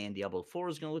 3 and Diablo 4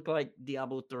 is going to look like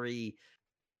Diablo 3?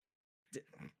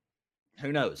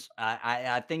 Who knows?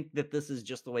 I think that this is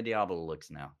just the way Diablo looks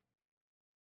now.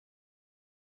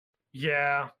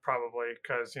 Yeah, probably,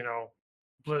 because, you know,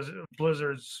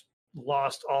 Blizzard's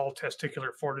lost all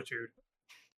testicular fortitude.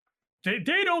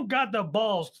 They don't got the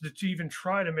balls to even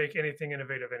try to make anything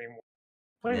innovative anymore.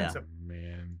 Plain and simple.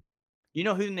 Man. You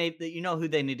know who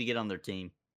they need to get on their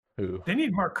team? Who? They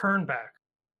need Mark Kern back.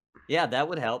 Yeah, that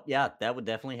would help. Yeah, that would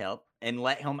definitely help. And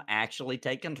let him actually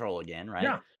take control again,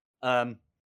 right? Yeah.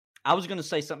 I was going to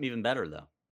say something even better, though.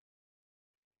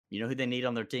 You know who they need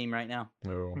on their team right now?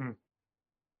 Oh.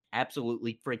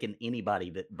 Absolutely freaking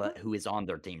anybody but who is on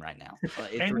their team right now. It's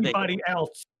Anybody ridiculous.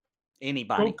 else.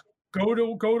 Anybody. Go to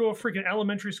a freaking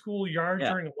elementary school yard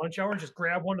during lunch hour. Just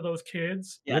grab one of those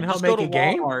kids. Yeah, Then just help go make to a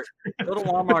game? Walmart. Go to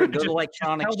Walmart. Go to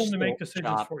electronics. Tell them to make store decisions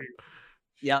shop. for you.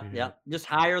 Yeah. Just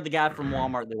hire the guy from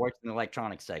Walmart that works in the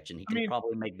electronics section. He can mean,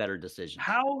 probably make better decisions.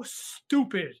 How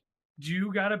stupid do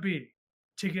you got to be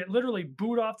to get literally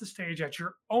booed off the stage at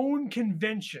your own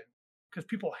convention because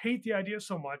people hate the idea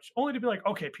so much, only to be like,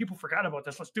 okay, people forgot about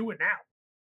this. Let's do it now.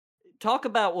 Talk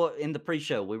about what in the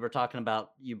pre-show we were talking about.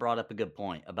 You brought up a good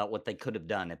point about what they could have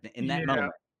done in that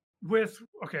moment.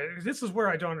 This is where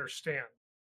I don't understand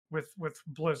with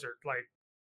Blizzard. Like,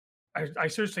 I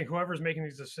seriously think whoever's making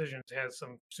these decisions has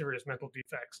some serious mental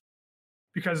defects,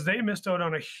 because they missed out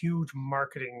on a huge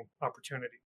marketing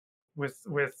opportunity with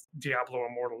Diablo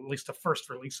Immortal, at least the first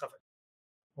release of it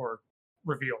or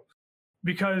reveal,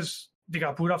 because they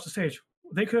got booed off the stage.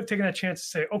 They could have taken that chance to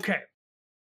say, okay,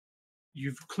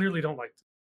 you clearly don't like this.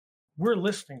 We're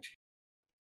listening to you.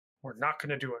 We're not going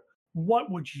to do it.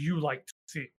 What would you like to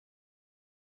see?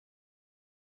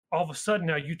 All of a sudden,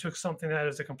 now you took something that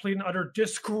is a complete and utter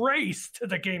disgrace to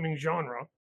the gaming genre.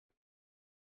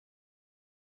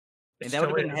 And that would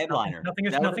have been a headliner.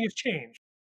 Nothing has changed.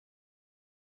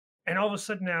 And all of a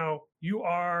sudden now you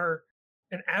are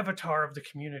an avatar of the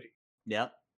community.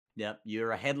 Yep.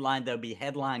 You're a headline. There'll be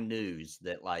headline news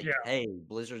that hey,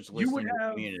 Blizzard's listening to the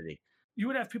community. You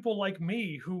would have people like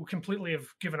me who completely have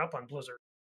given up on Blizzard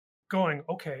going,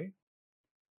 okay,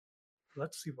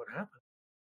 let's see what happens.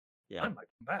 Yeah. I might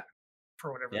come back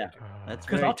for whatever they do. That's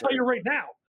because I'll tell you right now,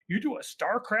 you do a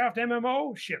StarCraft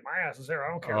MMO, shit, my ass is there.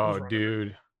 I don't care. Oh,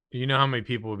 dude. You know how many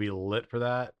people would be lit for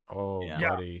that? Oh, Yeah.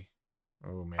 buddy.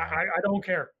 Oh, man. I don't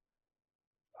care.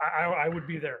 I would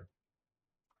be there.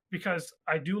 Because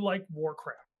I do like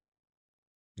Warcraft.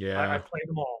 Yeah. I play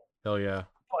them all. Hell yeah.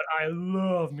 But I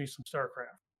love me some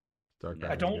StarCraft. StarCraft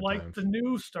I is don't good like times. the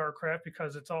new StarCraft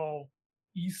because it's all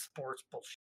esports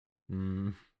bullshit.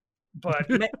 Mm. But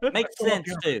Makes sense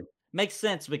too. Makes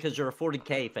sense because you're a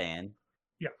 40K fan.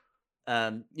 Yeah.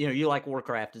 you like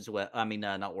Warcraft as well. I mean,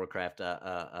 not Warcraft,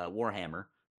 Warhammer,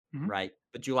 right?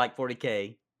 But you like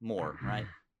 40K more, right?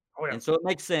 Oh, yeah. And so it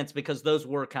makes sense because those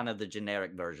were kind of the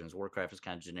generic versions. Warcraft is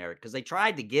kind of generic because they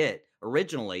tried to get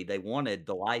originally they wanted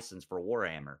the license for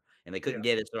Warhammer and they couldn't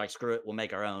get it. So like, screw it, we'll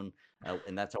make our own,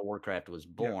 and that's how Warcraft was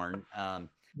born.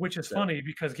 Which is funny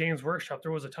because Games Workshop,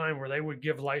 there was a time where they would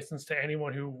give license to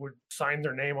anyone who would sign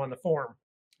their name on the form.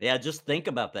 Yeah, just think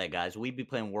about that, guys. We'd be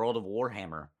playing World of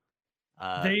Warhammer.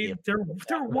 There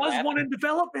was one in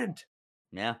development.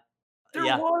 Yeah,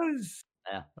 there was.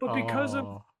 Yeah, but because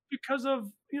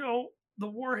of the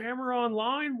Warhammer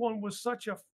Online one was such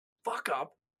a fuck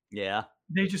up. Yeah,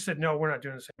 they just said no, we're not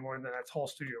doing this anymore, and then that whole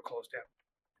studio closed down.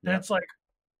 And it's like,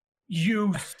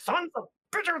 you sons of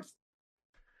bitches!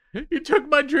 You took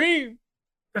my dream.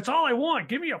 That's all I want.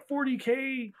 Give me a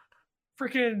 40K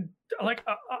freaking, like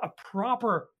a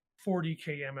proper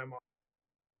 40K MMO.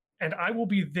 And I will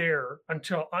be there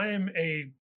until I am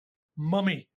a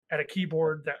mummy at a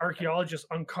keyboard that archaeologists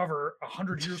uncover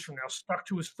 100 years from now, stuck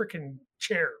to his freaking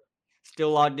chair.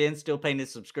 Still logged in, still paying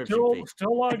his subscription fee.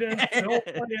 Still logged in, still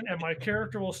playing, and my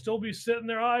character will still be sitting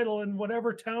there idle in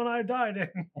whatever town I died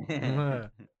in.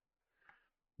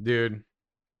 Dude,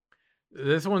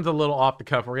 this one's a little off the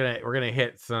cuff. We're gonna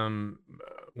hit some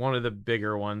one of the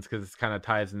bigger ones because it kind of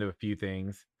ties into a few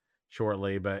things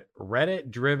shortly. But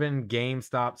Reddit-driven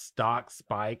GameStop stock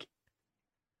spike.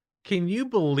 Can you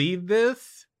believe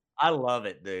this? I love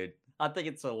it, dude. I think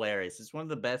it's hilarious. It's one of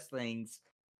the best things,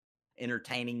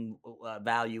 entertaining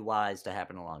value-wise, to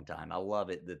happen in a long time. I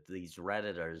love it that these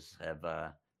Redditors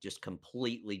have just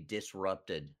completely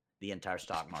disrupted the entire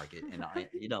stock market, and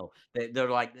they're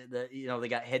like, they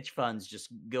got hedge funds just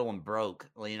going broke.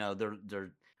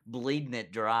 They're bleeding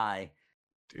it dry,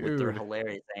 dude, with their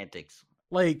hilarious antics.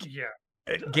 Like,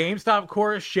 GameStop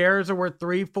core shares are worth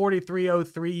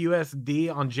 $343.03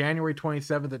 USD on January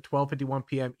 27th at 12:51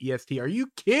 p.m. EST. Are you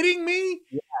kidding me?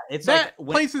 Yeah, it's that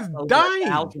like place is dying.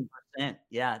 1,000%.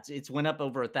 Yeah, it's went up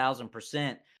over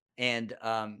 1,000%. And,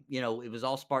 it was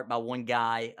all sparked by one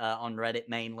guy on Reddit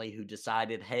mainly who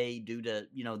decided, hey, due to,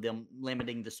 them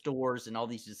limiting the stores and all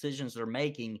these decisions they're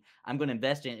making, I'm going to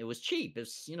invest in it. It was cheap.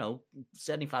 It's,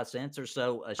 75 cents or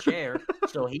so a share.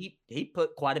 So he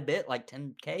put quite a bit, like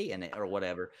 10K in it or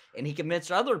whatever. And he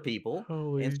convinced other people.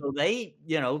 And so they,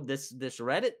 this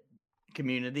Reddit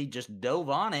community just dove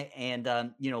on it. And,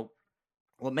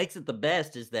 what makes it the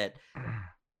best is that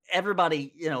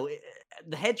everybody,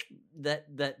 the hedge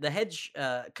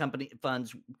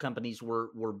companies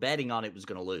were betting on it was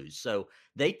going to lose. So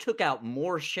they took out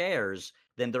more shares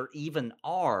than there even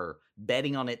are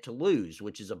betting on it to lose,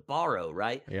 which is a borrow,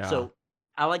 right? Yeah. So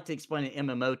I like to explain it in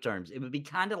MMO terms. It would be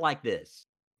kind of like this.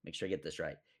 Make sure I get this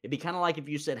right. It'd be kind of like if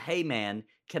you said, hey man,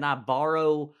 can I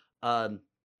borrow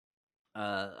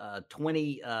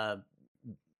 20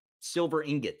 silver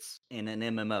ingots in an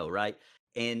MMO, right?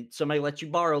 And somebody lets you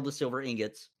borrow the silver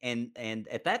ingots, and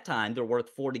at that time they're worth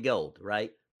 40 gold,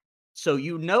 right? So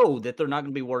that they're not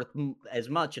going to be worth as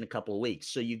much in a couple of weeks.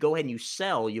 So you go ahead and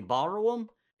you borrow them, and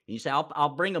you say, I'll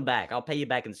bring them back. I'll pay you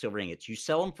back in silver ingots. You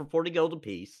sell them for 40 gold a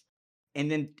piece,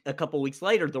 and then a couple of weeks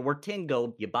later they're worth 10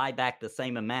 gold. You buy back the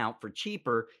same amount for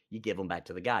cheaper. You give them back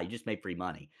to the guy. You just made free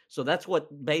money. So that's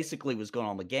what basically was going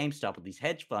on with GameStop with these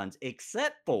hedge funds,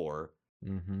 except for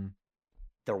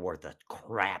they're worth a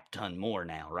crap ton more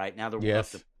now. Right now they're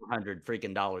worth up to $400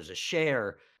 freaking a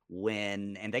share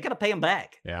and they got to pay them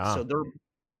back. Yeah. So they're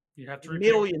you have to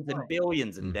millions and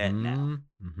billions in debt now.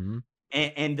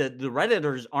 And the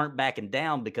Redditors aren't backing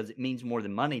down because it means more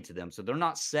than money to them. So they're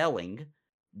not selling.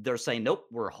 They're saying, nope,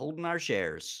 we're holding our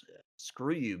shares.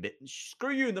 Screw you,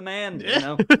 the man.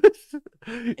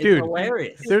 Dude,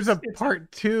 hilarious. There's a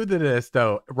part 2 to this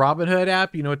though. Robinhood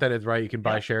app, you know what that is, right? You can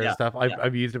buy shares and stuff.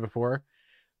 I've used it before.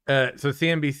 So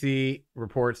CNBC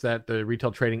reports that the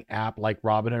retail trading app like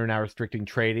Robinhood are now restricting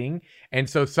trading. And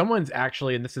so someone's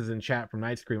actually, and this is in chat from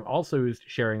Night Scream, also is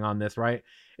sharing on this, right?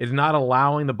 Is not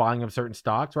allowing the buying of certain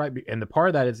stocks, right? And the part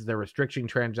of that is they're restricting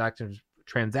transactions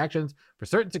for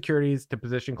certain securities to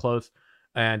position close.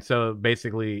 And so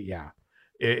basically,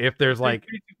 if there's like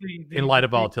in light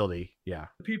of volatility, the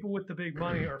people with the big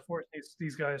money are forcing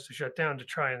these guys to shut down to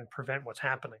try and prevent what's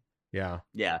happening. Yeah,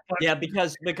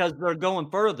 because they're going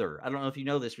further. I don't know if you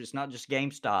know this, but it's not just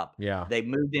GameStop. Yeah, they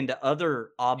moved into other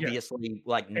obviously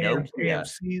like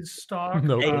AMC's stock.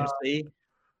 AMC.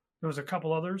 There was a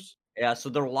couple others. Yeah, so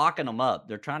they're locking them up.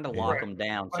 They're trying to lock them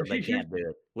down so they can't do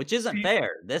it, which isn't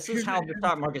fair. This is how the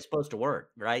stock market's supposed to work,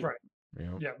 right? Right.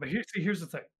 Yeah, but here's the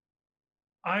thing.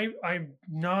 I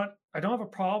don't have a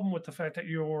problem with the fact that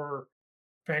you're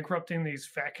bankrupting these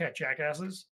fat cat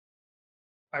jackasses.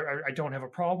 I don't have a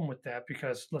problem with that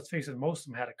because let's face it, most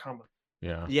of them had it coming.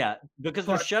 Yeah. Yeah, because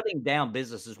they're But shutting down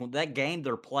businesses when that game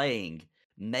they're playing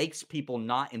makes people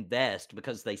not invest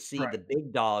because they see right, the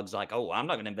big dogs like, "Oh, I'm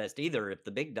not gonna invest either if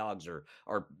the big dogs are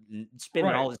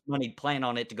spending right, all this money playing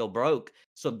on it to go broke."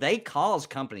 So they cause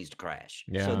companies to crash.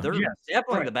 So Yeah. they're yes,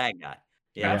 definitely right, the bad guy.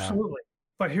 Yeah. Yeah. absolutely.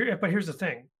 But here's the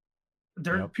thing: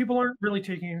 Yep. people aren't really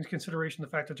taking into consideration the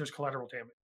fact that there's collateral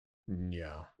damage.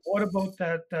 Yeah. What about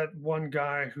that one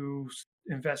guy who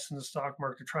invests in the stock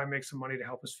market to try and make some money to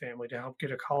help his family, to help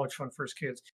get a college fund for his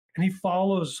kids, and he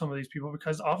follows some of these people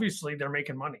because obviously they're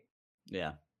making money,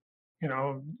 Yeah. you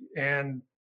know, and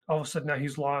all of a sudden now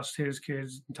he's lost his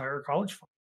kid's entire college fund.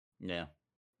 Yeah.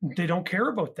 They don't care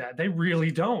about that. They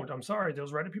really don't. I'm sorry,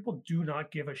 those Reddit people do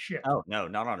not give a shit. Oh, no,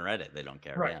 not on Reddit. They don't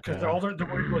care. Right, Yeah. because Yeah. they're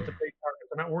worried about the big target.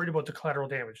 They're not worried about the collateral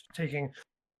damage. They're taking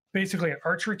basically an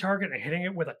archery target and hitting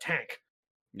it with a tank.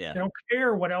 Yeah. They don't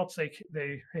care what else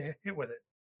they hit with it.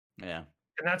 Yeah.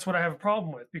 And that's what I have a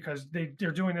problem with because they're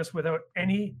doing this without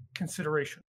any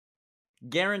consideration.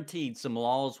 Guaranteed some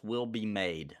laws will be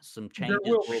made. Some changes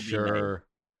will will be. be made. Sure.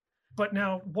 But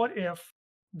now, what if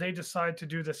they decide to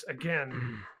do this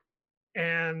again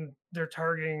and they're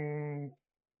targeting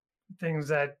things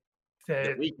that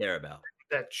That we care about.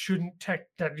 that shouldn't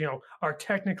that are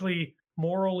technically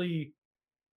morally,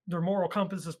 their moral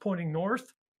compass is pointing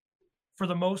north for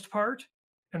the most part,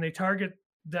 and they target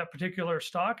that particular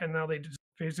stock, and now they just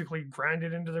basically grind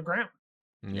it into the ground.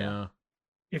 Yeah.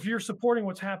 If you're supporting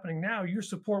what's happening now, you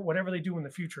support whatever they do in the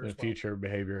future The as well. future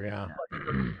behavior. Yeah.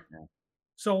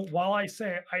 So while I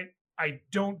say I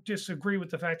don't disagree with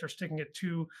the fact they're sticking it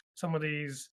to some of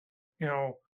these,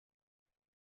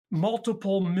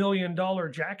 multiple $1 million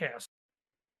jackass,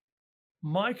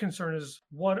 my concern is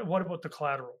what about the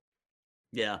collateral?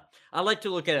 Yeah. I like to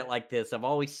look at it like this. I've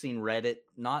always seen Reddit,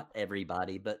 not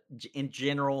everybody, but in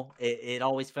general, it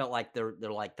always felt like they're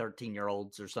like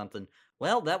 13-year-olds or something.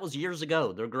 Well, that was years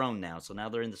ago. They're grown now. So now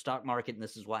they're in the stock market, and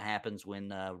this is what happens when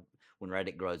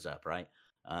Reddit grows up, right?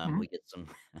 We get some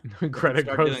Credit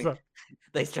start grows doing up.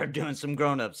 they start doing some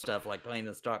grown-up stuff like playing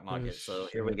the stock Oh, market. So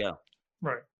here we shit. go.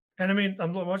 Right. And I mean,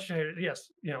 I'm watching it.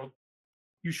 Yes,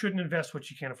 you shouldn't invest what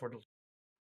you can't afford to lose.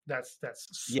 That's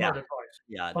smart advice.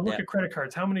 Yeah. But look at credit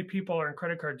cards. How many people are in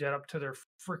credit card debt up to their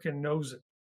freaking noses,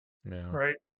 Yeah.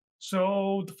 right?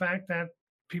 So the fact that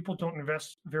people don't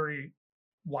invest very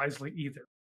wisely either.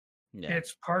 Yeah.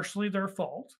 It's partially their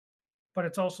fault, but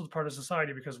it's also part of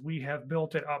society because we have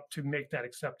built it up to make that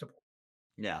acceptable.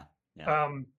 Yeah. Yeah.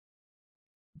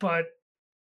 But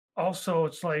also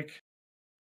it's like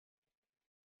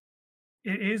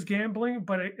it is gambling,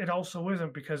 but it also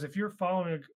isn't because if you're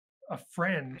following a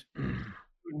friend who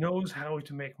knows how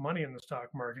to make money in the stock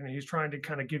market and he's trying to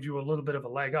kind of give you a little bit of a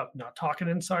leg up, not talking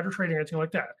insider trading or anything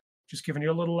like that, just giving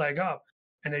you a little leg up,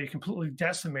 and then he completely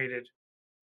decimated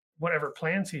whatever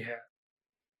plans he had.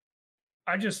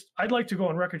 I'd like to go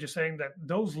on record just saying that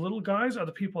those little guys are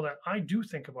the people that I do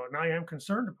think about and I am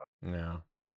concerned about. Yeah.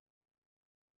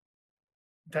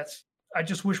 I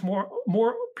just wish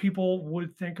more people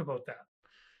would think about that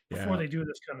before they do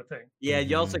this kind of thing. Yeah,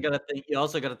 you also gotta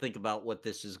think about what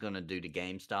this is gonna do to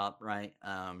GameStop, right?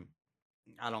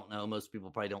 I don't know. Most people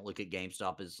probably don't look at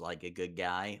GameStop as like a good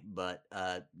guy, but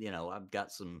I've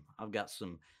got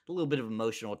a little bit of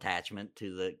emotional attachment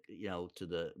to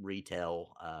the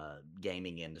retail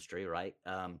gaming industry, right?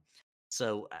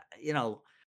 So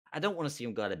I don't want to see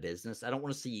them go out of business. I don't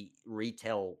want to see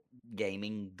retail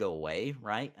gaming go away,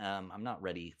 right? I'm not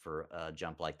ready for a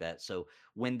jump like that. So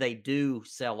when they do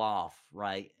sell off,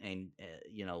 right, and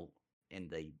and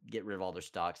they get rid of all their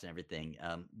stocks and everything,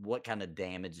 what kind of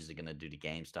damage is it going to do to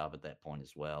GameStop at that point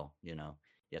as well? You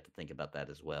have to think about that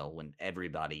as well. When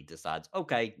everybody decides,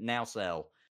 okay, now sell,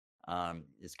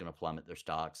 it's going to plummet their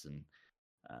stocks and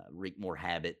wreak more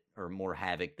havoc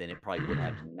than it probably would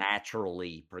have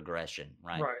naturally progression,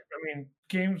 right? Right. I mean,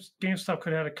 GameStop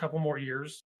could have had a couple more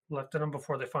years left in them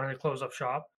before they finally close up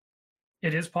shop.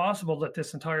 It is possible that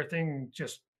this entire thing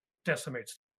just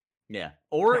decimates. Yeah,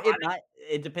 or No,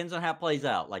 it depends on how it plays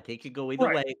out. Like it could go either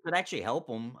Right. way. It could actually help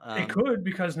them. It could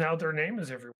because now their name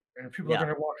is everywhere, and people are Yeah.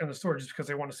 going to walk in the store just because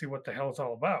they want to see what the hell it's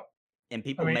all about. And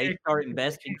people mean, may it- start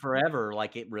investing forever.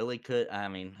 Like it really could. I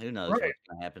mean, who knows Right. what's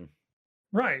going to happen?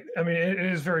 Right. I mean, it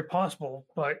is very possible,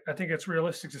 but I think it's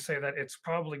realistic to say that it's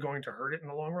probably going to hurt it in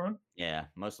the long run. Yeah,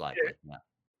 most likely.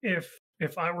 Yeah.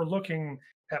 If I were looking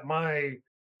at my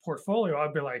portfolio,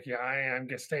 I'd be like, yeah, I am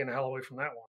just staying the hell away from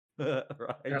that one.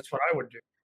 Right. That's what I would do.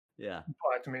 Yeah.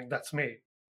 But I mean, that's me.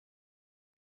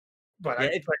 But Yeah,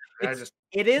 I just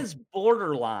it is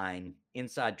borderline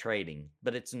inside trading,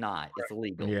 but it's not. It's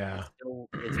illegal. Yeah.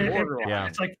 It's it, it, borderline.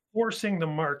 it's like forcing the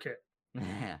market.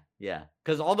 Yeah,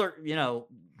 because all their,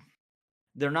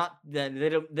 they're not they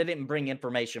didn't bring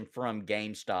information from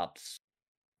GameStop's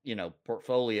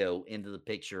portfolio into the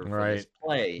picture for this Right.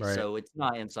 play, Right. so it's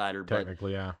not insider. But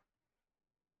Technically, yeah.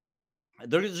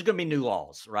 there's going to be new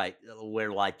laws, right?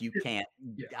 Where like you can't,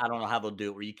 Yeah. I don't know how they'll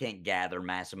do it, where you can't gather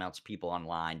mass amounts of people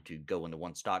online to go into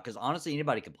one stock. Because honestly,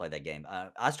 anybody could play that game.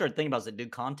 I started thinking about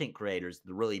it. Content creators,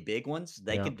 the really big ones,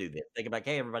 they Yeah. could do this. They could be like,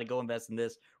 hey, everybody, go invest in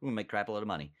this. We're gonna make crap a lot of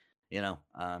money.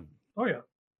 Oh yeah.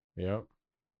 Yep.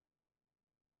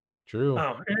 True.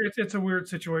 Oh, it's a weird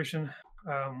situation,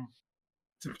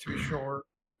 to be sure.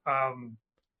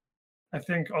 I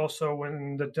think also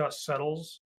when the dust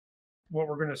settles, what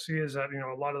we're going to see is that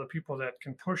a lot of the people that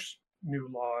can push new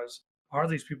laws are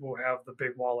these people who have the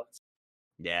big wallets,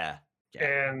 Yeah.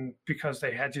 and because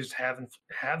they just have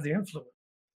the influence.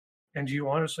 And do you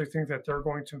honestly think that they're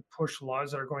going to push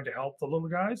laws that are going to help the little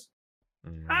guys?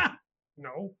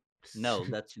 No. No,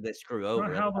 they screw over.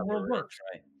 Not how the world That's works.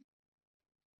 right.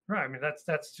 Right. I mean,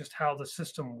 that's just how the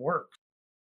system works.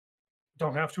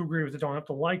 Don't have to agree with it. Don't have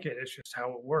to like it. It's just how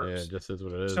it Yeah, works. it just is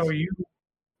what it is. So you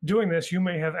doing this, you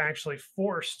may have actually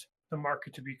forced the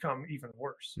market to become even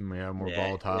worse. Yeah, more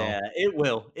volatile. Yeah, it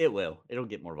will. It'll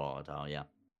get more volatile. Yeah.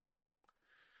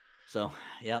 So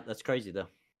yeah, that's crazy though.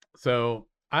 So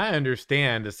I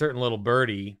understand a certain little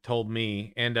birdie told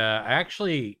me, and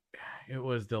actually, it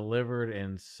was delivered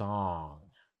in song.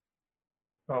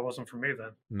 Well, it wasn't for me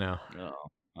then. No, Oh.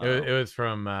 it was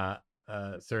from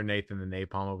Sir Nathan the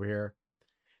Napalm over here.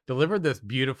 Delivered this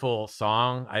beautiful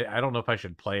song. I don't know if I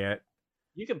should play it.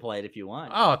 You can play it if you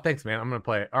want. Oh, thanks, man. I'm gonna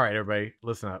play it. All right, everybody,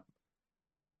 listen up.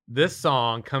 This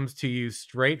song comes to you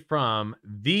straight from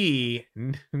the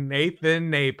Nathan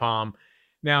Napalm.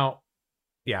 Now,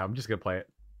 yeah, I'm just gonna play it.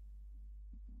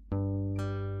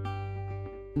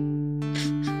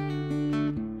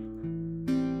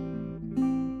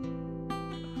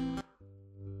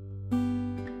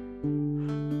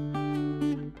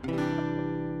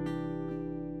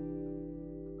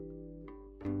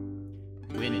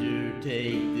 Winter,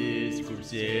 take this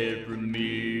corset from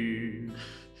me,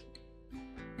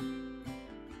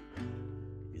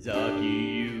 'cause I can't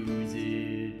use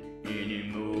it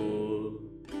anymore.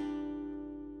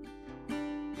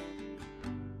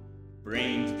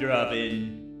 Brains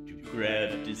dropping, too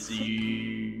crap to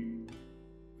see.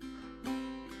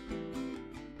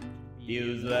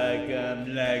 Feels like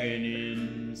I'm lagging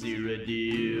in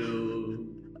Cyrodiil.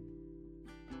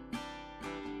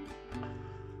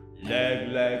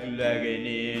 Lagging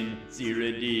in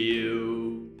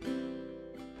Cyrodiil.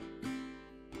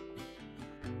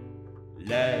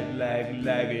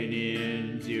 Lagging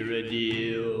in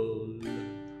Cyrodiil.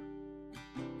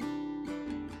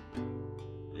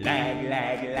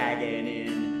 Lagging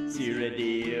in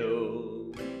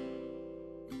Cyrodiil.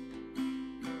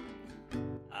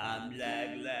 I'm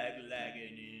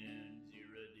lagging in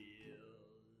Cyrodiil.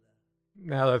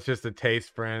 Now that's just a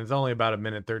taste, friend. It's only about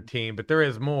 1:13, but there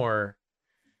is more.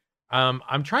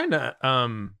 I'm trying to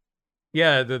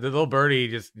yeah, the little birdie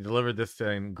just delivered this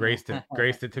and graced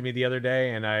it to me the other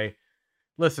day, and I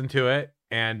listened to it,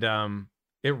 and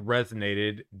it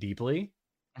resonated deeply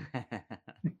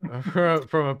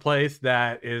from a place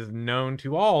that is known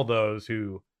to all those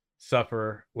who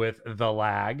suffer with the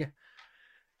lag.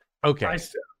 Okay.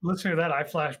 Listening to that, I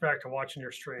flash back to watching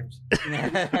your streams.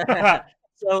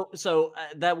 So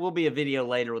that will be a video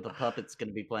later with the puppets going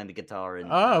to be playing the guitar. And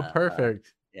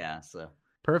Perfect. yeah, so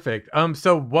perfect.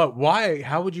 So why?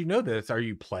 How would you know this? Are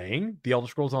you playing The Elder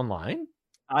Scrolls Online?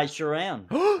 I sure am.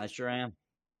 I sure am.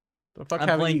 The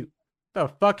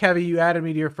fuck have you added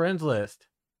me to your friends list?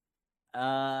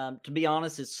 To be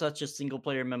honest, it's such a single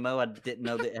player MMO. I didn't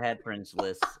know that it had friends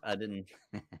lists. I didn't.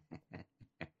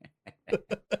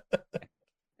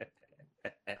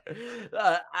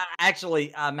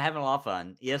 Actually, I'm having a lot of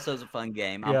fun. ESO's a fun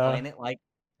game. I'm playing it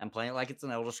like it's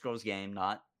an Elder Scrolls game,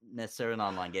 not necessarily an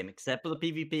online game, except for the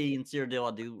PvP and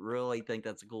Cyrodiil. I do really think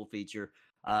that's a cool feature.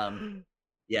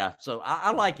 Yeah, so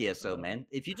I like ESO, man.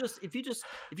 If you just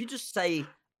say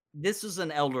this is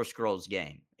an Elder Scrolls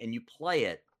game and you play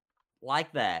it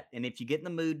like that, and if you get in the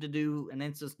mood to do an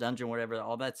instance dungeon, whatever,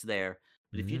 all that's there.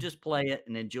 But if you just play it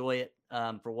and enjoy it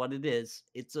for what it is,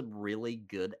 it's a really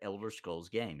good Elder Scrolls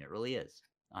game. It really is,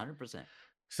 100%.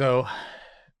 So,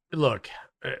 look,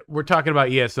 we're talking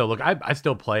about ESO. Look, I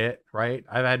still play it, right?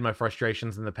 I've had my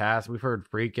frustrations in the past. We've heard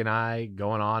Freak and I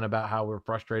going on about how we're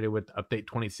frustrated with Update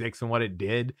 26 and what it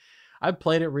did. I've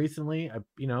played it recently. I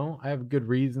have a good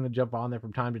reason to jump on there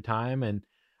from time to time, and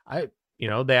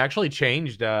They actually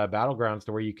changed Battlegrounds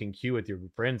to where you can queue with your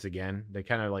friends again. They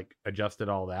kind of like adjusted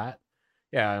all that.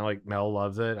 Yeah, and like Mel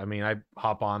loves it. I mean, I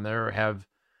hop on there, have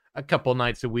a couple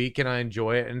nights a week, and I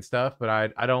enjoy it and stuff. But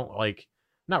I don't like,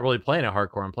 not really playing it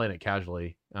hardcore. I'm playing it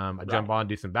casually. I jump on,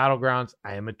 do some Battlegrounds.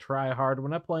 I am a try hard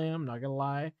when I play them. Not gonna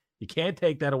lie, you can't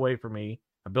take that away from me.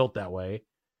 I'm built that way.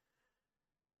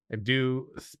 I do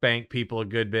spank people a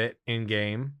good bit in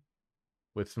game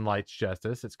with some Lights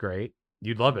Justice. It's great.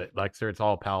 You'd love it. Like, sir, it's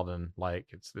all Paladin. Like,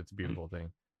 it's a beautiful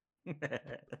thing. So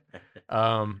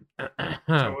it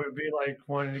would be like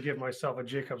wanting to give myself a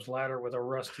Jacob's ladder with a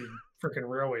rusty freaking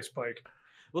railway spike.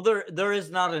 Well, there is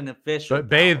not an official. But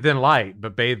bathed in light.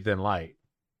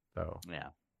 So yeah.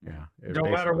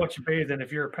 Don't matter what you bathe in.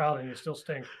 If you're a paladin, you still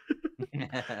stink.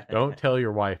 Don't tell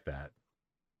your wife that.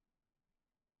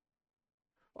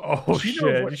 Oh, she shit.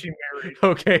 knows what she married.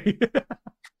 Okay.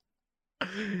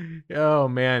 Oh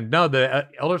man, no, the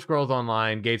Elder Scrolls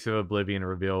Online Gates of Oblivion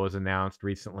reveal was announced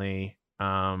recently.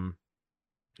 You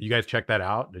guys check that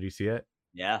out? Did you see it?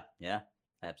 Yeah,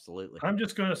 absolutely. I'm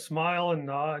just gonna smile and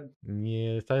nod.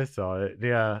 Yes, I saw it.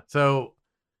 Yeah. So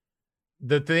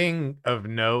the thing of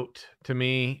note to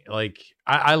me, like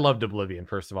I loved Oblivion.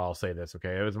 First of all, I'll say this.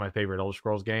 Okay, it was my favorite Elder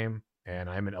Scrolls game, and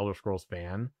I'm an Elder Scrolls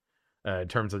fan in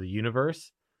terms of the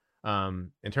universe.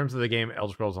 In terms of the game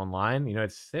Elder Scrolls Online,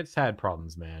 it's had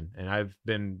problems, man, and I've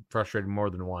been frustrated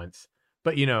more than once.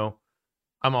 But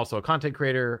I'm also a content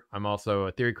creator. I'm also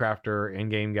a theory crafter,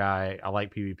 in-game guy. I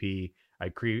like PvP. I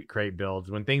create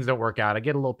builds. When things don't work out, I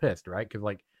get a little pissed, right? Because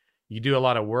like you do a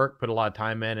lot of work, put a lot of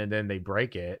time in, and then they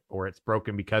break it, or it's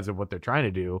broken because of what they're trying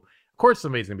to do. Of course,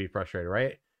 somebody's gonna be frustrated,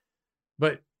 right?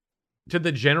 But to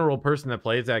the general person that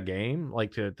plays that game,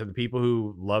 like to the people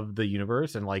who love the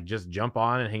universe and like just jump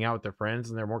on and hang out with their friends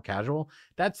and they're more casual,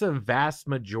 that's a vast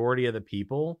majority of the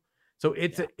people. So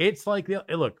it's like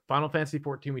look, Final Fantasy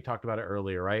 14, we talked about it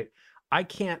earlier, right? I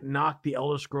can't knock the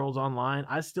Elder Scrolls Online.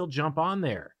 I still jump on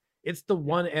there. It's the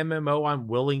one MMO I'm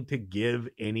willing to give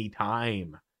any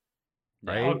time.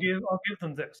 Right? I'll give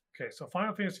them this. Okay, so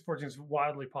Final Fantasy 14 is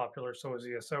wildly popular, so is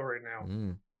ESO right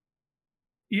now.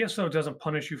 ESO doesn't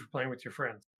punish you for playing with your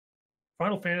friends.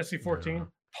 Final Fantasy 14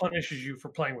 punishes you for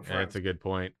playing with friends. That's a good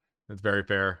point. That's very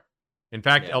fair. In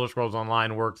fact, Elder Scrolls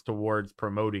Online works towards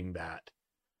promoting that.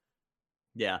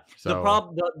 Yeah. So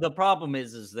the problem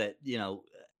is that,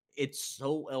 it's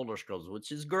so Elder Scrolls,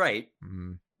 which is great.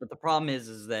 But the problem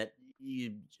is that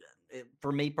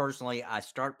for me personally, I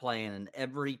start playing, and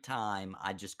every time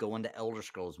I just go into Elder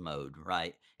Scrolls mode,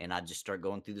 right? And I just start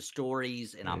going through the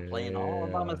stories, and I'm playing all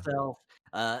by myself,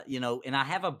 and I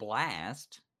have a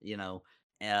blast, and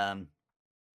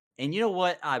you know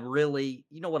what I really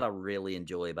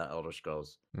enjoy about Elder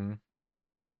Scrolls?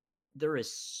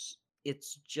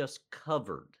 It's just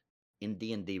covered in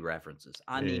D&D references.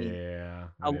 I mean,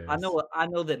 I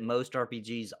know that most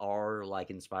RPGs are like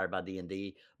inspired by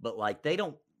D&D, but like they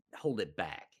don't hold it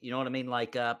back. You know what I mean?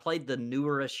 Like played the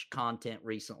newerish content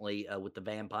recently with the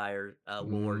vampire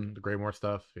lord, the Greymore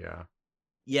stuff.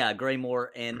 Yeah, Greymore.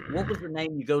 And what was the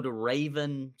name? You go to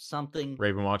Raven something?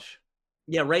 Ravenwatch.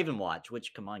 Yeah, Ravenwatch,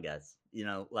 which come on guys,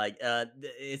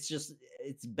 it's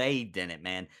bathed in it,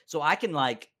 man. So I can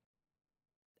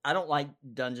I don't like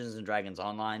Dungeons and Dragons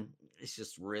Online. It's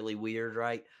just really weird,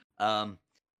 right?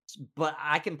 But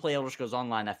I can play Elder Scrolls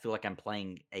Online. I feel like I'm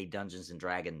playing a Dungeons and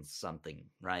Dragons something,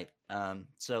 right?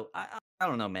 So I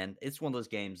don't know, man. It's one of those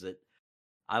games that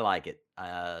I like it.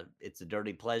 It's a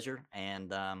dirty pleasure,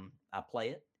 and I play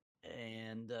it,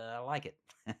 and I like it.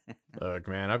 Look,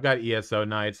 man, I've got ESO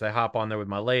nights. I hop on there with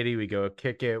my lady. We go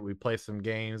kick it. We play some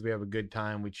games. We have a good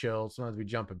time. We chill. Sometimes we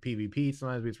jump in PvP.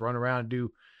 Sometimes we just run around and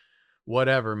do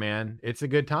whatever, man. It's a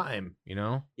good time,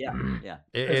 Yeah.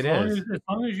 It is. As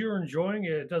long as you're enjoying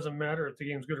it, it doesn't matter if the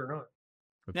game's good or not.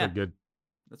 That's good.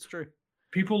 That's true.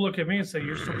 People look at me and say,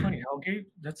 "You're still playing Hellgate?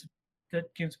 That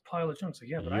game's a pile of junk." So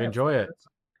but I enjoy it.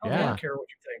 I don't care what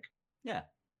you think. Yeah.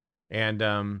 And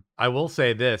I will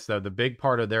say this though, the big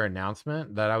part of their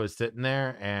announcement, that I was sitting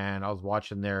there and I was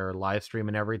watching their live stream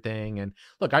and everything. And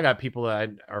look, I got people that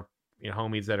are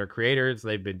homies that are creators.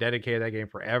 They've been dedicated to that game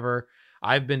forever.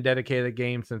 I've been dedicated to the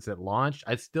game since it launched.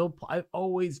 I've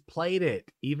always played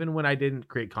it, even when I didn't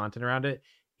create content around it.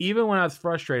 Even when I was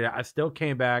frustrated, I still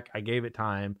came back. I gave it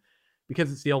time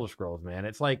because it's the Elder Scrolls, man.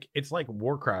 It's like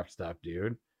Warcraft stuff,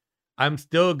 dude. I'm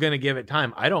still gonna give it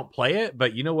time. I don't play it,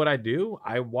 but you know what I do?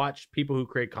 I watch people who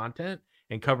create content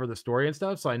and cover the story and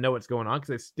stuff, so I know what's going on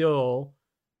because I still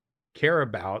care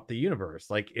about the universe.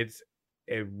 Like, it's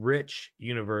a rich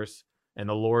universe, and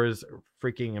the lore is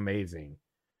freaking amazing.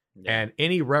 Yeah. And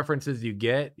any references you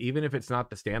get, even if it's not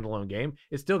the standalone game,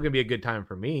 it's still gonna be a good time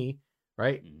for me,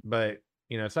 right? Mm. But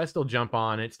so I still jump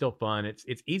on. It's still fun.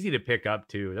 It's easy to pick up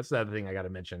too. That's the other thing I got to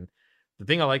mention. The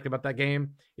thing I liked about that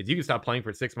game is you can stop playing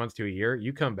for 6 months to a year.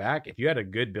 You come back, if you had a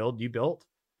good build you built,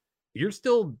 you're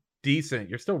still decent.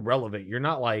 You're still relevant. You're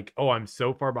not like, oh, I'm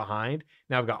so far behind.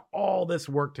 Now I've got all this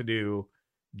work to do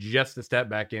just to step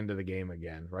back into the game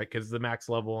again, right? Because the max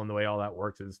level and the way all that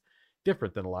works is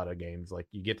different than a lot of games. Like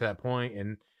you get to that point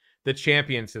and the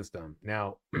champion system.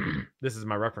 Now, this is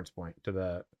my reference point to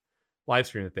the live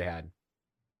stream that they had.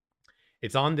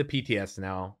 It's on the PTS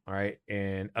now, all right?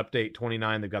 And update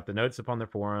 29, they've got the notes up on their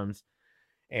forums.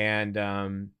 And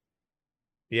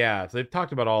yeah, so they've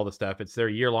talked about all the stuff. It's their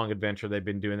year-long adventure. They've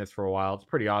been doing this for a while. It's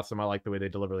pretty awesome. I like the way they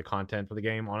deliver the content for the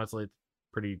game. Honestly, it's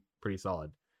pretty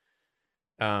solid.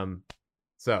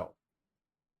 So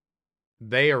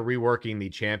they are reworking the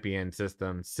champion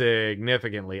system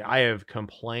significantly. I have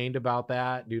complained about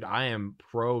that. Dude, I am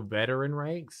pro veteran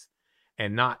ranks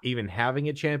and not even having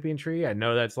a champion tree. I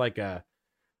know that's like a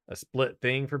split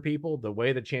thing for people. The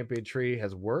way the champion tree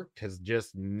has worked has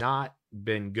just not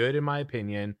been good, in my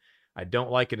opinion. I don't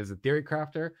like it as a theory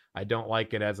crafter. I don't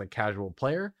like it as a casual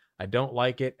player. I don't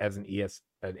like it as an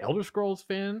Elder Scrolls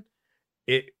fan.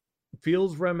 It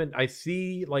feels I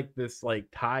see like this like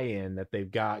tie-in that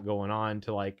they've got going on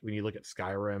to like when you look at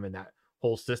Skyrim and that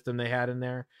whole system they had in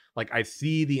there. Like I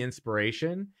see the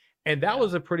inspiration, and that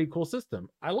was a pretty cool system.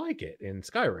 I like it in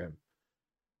Skyrim.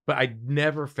 But I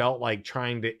never felt like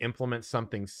trying to implement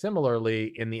something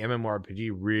similarly in the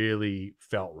MMORPG really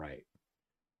felt right.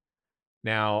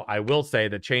 Now, I will say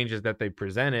the changes that they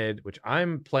presented, which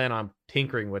I'm planning on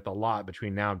tinkering with a lot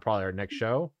between now and probably our next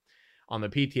show on the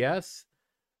PTS,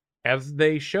 as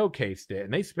they showcased it,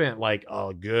 and they spent like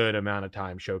a good amount of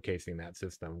time showcasing that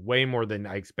system, way more than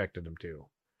I expected them to.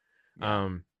 Yeah.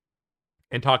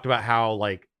 And talked about how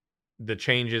like the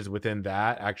changes within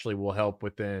that actually will help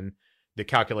within the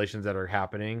calculations that are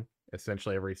happening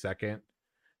essentially every second.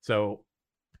 So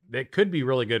it could be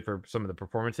really good for some of the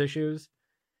performance issues.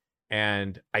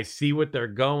 And I see what they're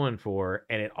going for.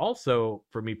 And it also,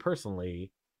 for me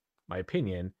personally, my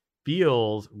opinion,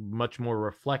 feels much more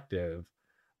reflective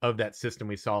of that system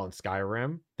we saw in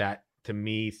Skyrim that to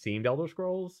me seemed Elder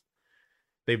Scrolls.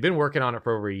 They've been working on it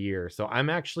for over a year. So I'm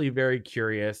actually very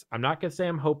curious. I'm not going to say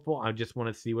I'm hopeful. I just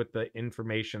want to see what the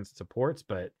information supports.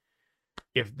 But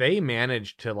if they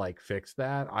manage to like fix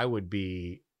that, I would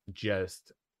be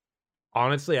just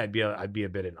honestly, I'd be a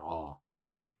bit in awe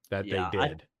that they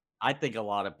did. I think a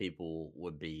lot of people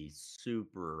would be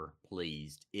super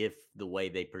pleased if the way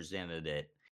they presented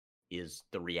it is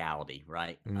the reality,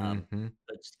 right? But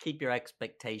just keep your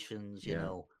expectations,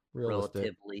 Realistic.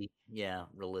 relatively,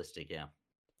 realistic. Yeah.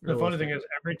 The funny thing is,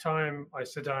 every time I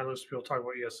sit down and listen to people talk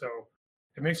about ESO,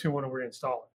 it makes me want to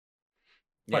reinstall it.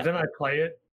 But then I play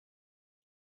it,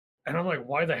 and I'm like,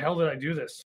 why the hell did I do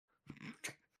this?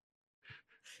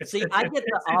 I get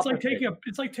the opposite.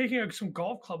 It's like taking some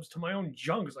golf clubs to my own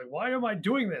junk. It's like, why am I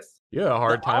doing this? You had a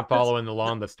hard time following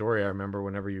along the story. I remember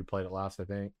whenever you played it last, I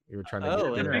think you were trying to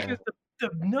get because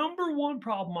the number one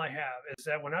problem I have is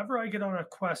that whenever I get on a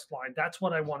quest line, that's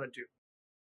what I want to do.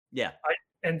 Yeah.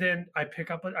 And then I pick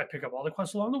up all the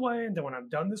quests along the way, and then when I'm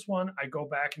done this one, I go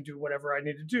back and do whatever I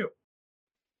need to do,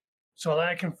 so that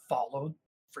I can follow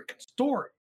freaking story.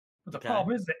 But the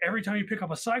problem is that every time you pick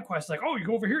up a side quest, it's like, oh, you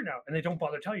go over here now, and they don't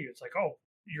bother telling you. It's like, oh,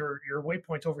 your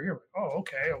waypoint's over here. Like, oh,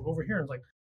 okay, I'll go over here. And it's like,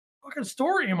 what fucking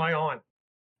story am I on?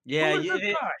 Yeah,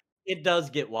 it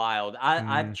does get wild.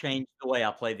 I've changed the way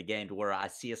I play the game to where I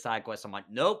see a side quest, I'm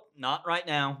like, nope, not right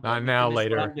now. Not now,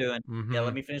 later. What I'm doing. Yeah,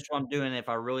 let me finish what I'm doing. If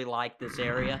I really like this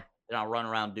area, then I'll run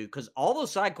around and do, because all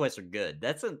those side quests are good.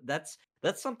 That's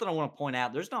something I want to point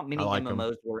out. There's not many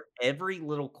MMOs where every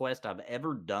little quest I've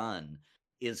ever done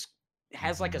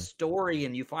has like a story,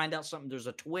 and you find out something. There's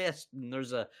a twist, and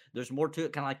there's more to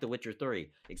it, kind of like The Witcher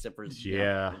 3, except for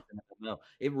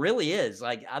it really is.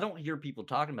 Like, I don't hear people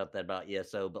talking about that about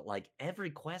ESO, but like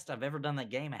every quest I've ever done that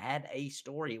game had a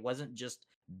story. It wasn't just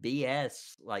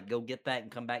BS. Like, go get that and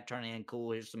come back, turn in,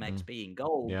 cool. Here's some XP and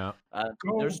gold. Yeah,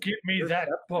 go get me that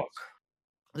book.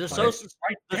 There's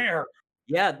right there.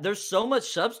 Yeah, there's so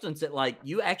much substance that like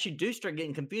you actually do start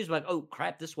getting confused. Like, oh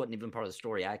crap, this wasn't even part of the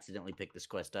story. I accidentally picked this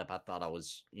quest up. I thought I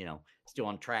was, still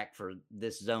on track for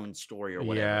this zone story or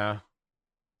whatever. Yeah.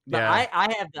 But I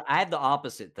have the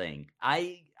opposite thing.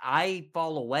 I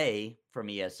fall away from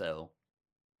ESO,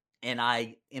 and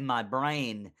I in my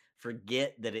brain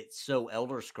forget that it's so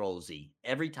Elder Scrollsy.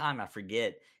 Every time I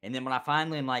forget, and then when I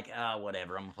finally am like,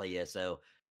 whatever, I'm gonna play ESO.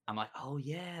 I'm like, oh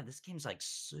yeah, this game's like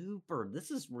super.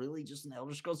 This is really just an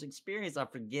Elder Scrolls experience. I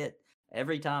forget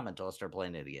every time until I start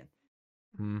playing it again.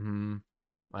 Mm-hmm.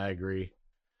 I agree.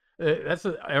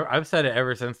 I've said it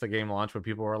ever since the game launched when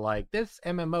people were like, this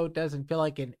MMO doesn't feel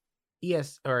like an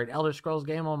ES or an Elder Scrolls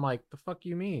game. I'm like, the fuck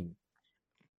you mean?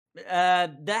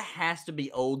 That has to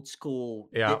be old school.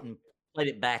 Yeah. Didn't played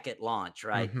it back at launch,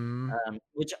 right? Mm-hmm.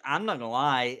 Which I'm not gonna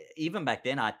lie, even back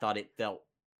then I thought it felt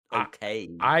okay.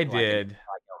 I like did. Like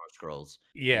Elder Scrolls.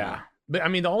 Yeah. But I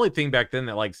mean, the only thing back then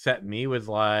that like set me was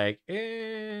like,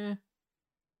 it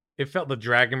felt the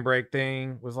Dragon Break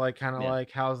thing was like kind of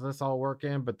like, how's this all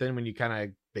working? But then when you kind of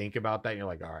think about that, you're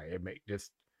like, all right,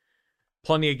 just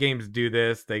plenty of games do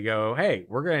this. They go, hey,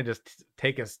 we're gonna just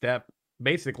take a step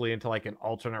basically into like an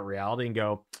alternate reality and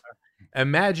go,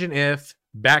 imagine if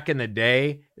back in the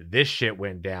day this shit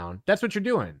went down. That's what you're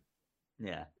doing.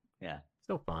 Yeah.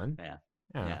 Still fun.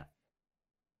 Yeah.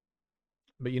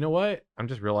 But you know what? I'm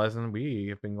just realizing we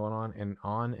have been going on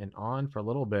and on for a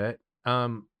little bit.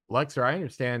 Lexer, I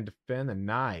understand Defend the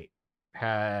Night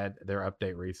had their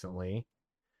update recently.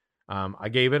 I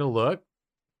gave it a look.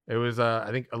 It was I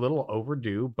think a little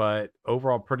overdue, but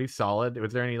overall pretty solid.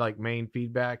 Was there any like main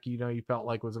feedback you felt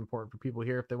like was important for people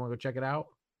here if they want to go check it out?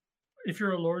 If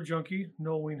you're a lore junkie,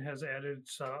 Nolwenn has added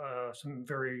some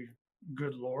very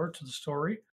good lore to the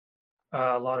story.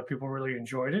 A lot of people really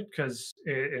enjoyed it because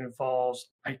it involves,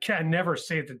 I can never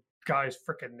say the guy's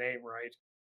freaking name right.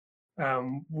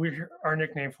 Our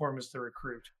nickname for him is the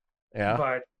Recruit. Yeah.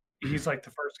 But he's like the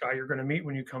first guy you're going to meet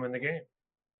when you come in the game.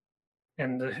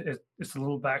 And it's a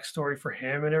little backstory for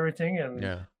him and everything. And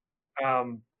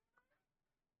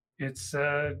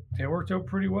it worked out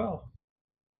pretty well.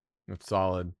 It's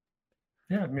solid.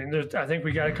 Yeah, I mean, I think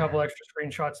we got a couple extra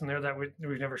screenshots in there that we've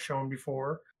never shown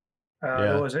before.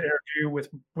 There was an interview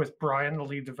with Brian, the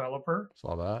lead developer.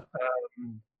 Saw that.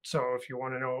 So if you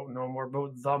want to know more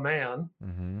about the man,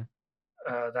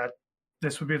 that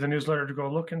this would be the newsletter to go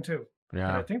look into. Yeah,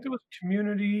 and I think there was a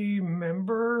community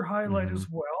member highlight as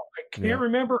well. I can't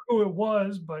remember who it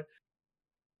was, but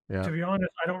to be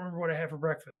honest, I don't remember what I had for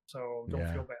breakfast, so don't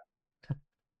feel bad.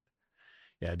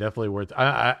 Yeah, definitely worth.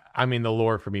 I mean, the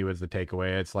lore for me was the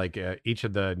takeaway. It's like each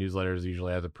of the newsletters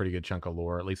usually has a pretty good chunk of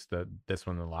lore. At least this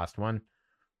one, and the last one.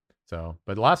 So,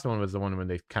 but the last one was the one when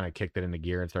they kind of kicked it into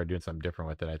gear and started doing something different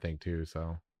with it. I think too.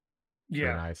 So,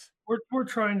 yeah, nice. We're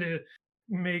trying to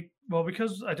make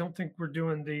because I don't think we're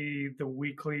doing the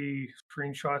weekly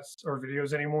screenshots or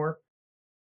videos anymore.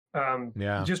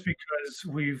 Just because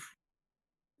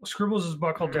Scribbles is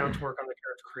buckled down to work on the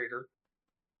character creator.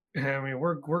 And I mean,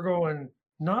 we're going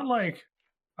not like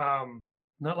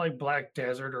Black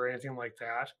Desert or anything like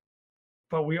that,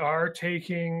 but we are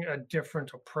taking a different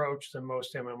approach than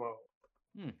most MMO.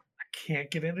 I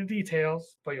can't get into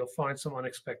details, but you'll find some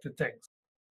unexpected things.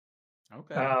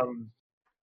 Okay.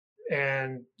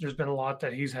 And there's been a lot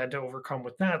that he's had to overcome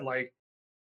with that, like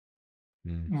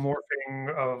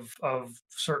morphing of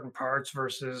certain parts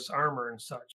versus armor and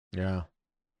such. Yeah.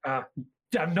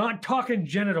 I'm not talking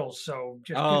genitals, so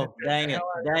just dang it!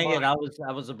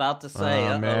 I was about to say,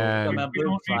 oh man, we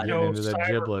don't need no into the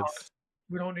giblets.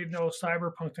 We don't need no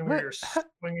cyberpunk where you're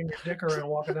swinging your dick around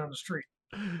walking down the street.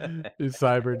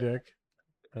 Cyber dick.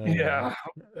 Yeah.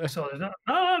 So there's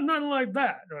nothing like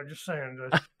that. I'm just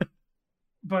saying.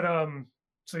 But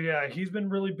so yeah, he's been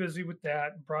really busy with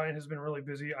that. Brian has been really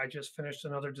busy. I just finished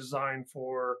another design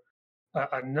for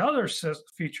another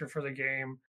feature for the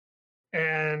game.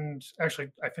 And actually,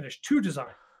 I finished two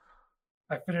designs.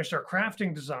 I finished our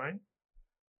crafting design,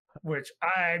 which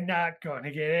I'm not going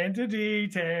to get into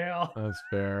detail. That's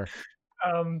fair.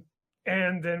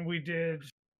 And then we did,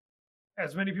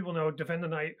 as many people know, Defend the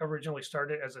Night originally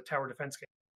started as a tower defense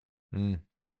game.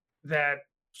 That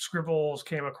Scribbles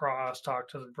came across,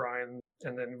 talked to Brian,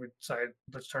 and then we decided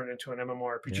let's turn it into an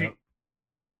MMORPG.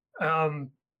 Yep.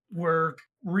 We're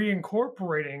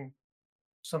reincorporating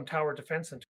some tower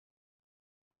defense into it.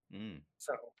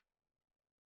 So,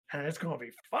 and it's going to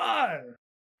be fun.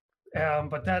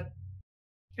 But that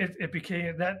it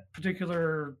became, that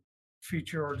particular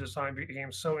feature or design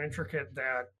became so intricate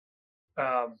that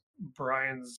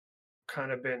Brian's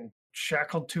kind of been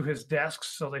shackled to his desk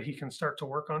so that he can start to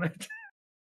work on it.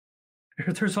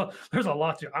 There's a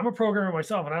lot to. I'm a programmer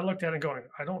myself, and I looked at it going,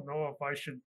 I don't know if I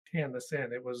should hand this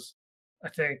in. It was, I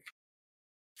think,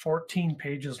 14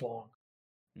 pages long.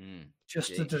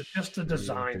 Just the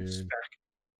design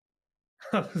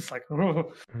spec. It's like,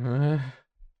 oh,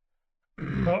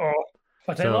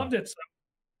 but they loved it. So,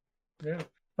 yeah,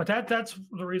 but that's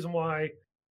the reason why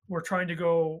we're trying to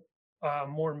go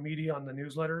more meaty on the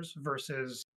newsletters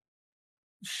versus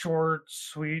short,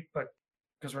 sweet, but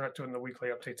because we're not doing the weekly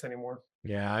updates anymore.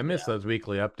 Yeah, I miss those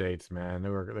weekly updates, man. They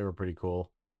were pretty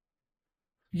cool.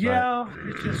 Yeah,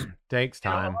 it just takes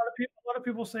time. A lot of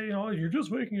people say, you're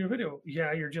just making a video.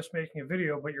 Yeah, you're just making a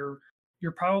video, but you're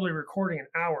probably recording an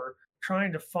hour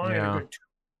trying to find a good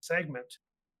segment,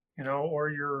 or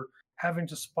you're having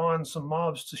to spawn some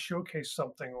mobs to showcase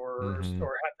something, or have to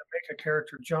make a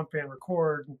character jump in,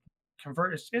 record, and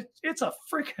convert. It's a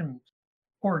freaking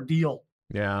ordeal.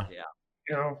 Yeah.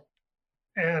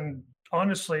 And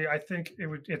honestly, I think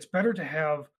it's better to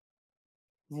have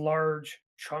large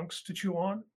chunks to chew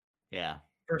on. Yeah.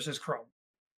 Versus Chrome.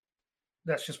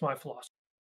 That's just my philosophy.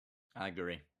 I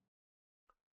agree.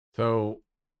 So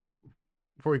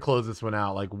before we close this one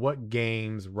out, like what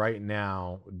games right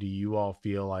now do you all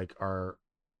feel like are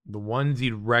the ones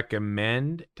you'd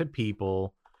recommend to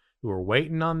people who are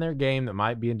waiting on their game that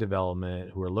might be in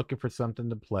development, who are looking for something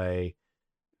to play?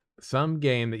 Some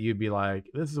game that you'd be like,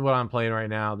 this is what I'm playing right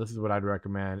now. This is what I'd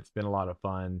recommend. It's been a lot of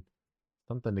fun.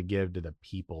 Something to give to the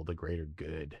people, the greater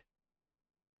good.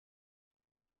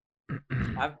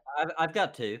 I've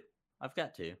got two.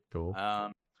 Cool.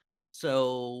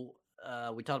 So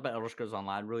we talked about Elder Scrolls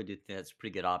Online. I really do think that's a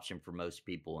pretty good option for most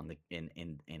people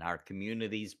in our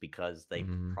communities, because they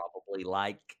probably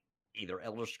like either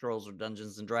Elder Scrolls or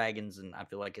Dungeons and Dragons, and I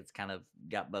feel like it's kind of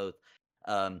got both.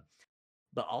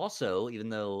 But also, even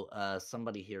though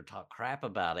somebody here talked crap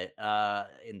about it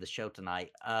in the show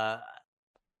tonight,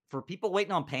 for people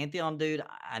waiting on Pantheon, dude,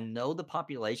 I know the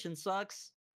population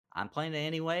sucks. I'm playing it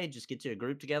anyway. Just get you a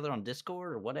group together on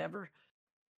Discord or whatever.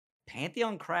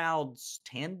 Pantheon crowds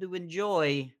tend to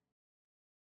enjoy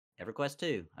EverQuest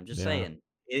 2. I'm just saying.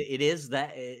 It is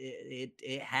that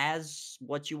it has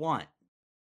what you want.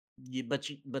 But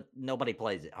nobody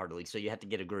plays it hardly, so you have to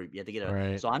get a group. You have to get a.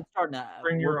 Right. So I'm starting to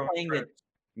bring your own friends.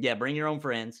 Yeah, bring your own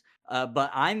friends.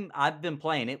 But I've been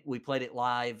playing it. We played it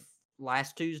live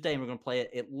last Tuesday, and we're going to play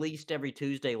it at least every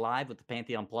Tuesday live with the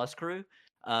Pantheon Plus crew.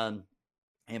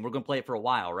 And we're going to play it for a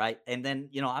while, right? And then,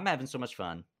 I'm having so much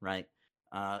fun, right?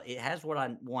 It has what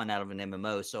I want out of an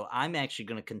MMO. So I'm actually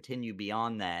going to continue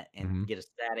beyond that and get a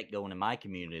static going in my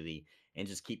community and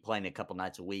just keep playing a couple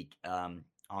nights a week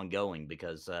ongoing,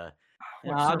 because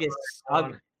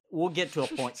we'll get to a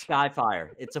point. Skyfire,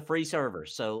 it's a free server.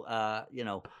 So,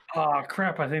 Oh,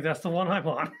 crap. I think that's the one I'm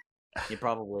on. It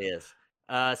probably is.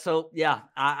 So yeah,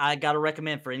 I got to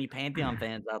recommend for any Pantheon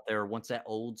fans out there, once that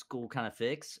old school kind of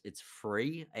fix, it's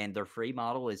free, and their free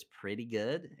model is pretty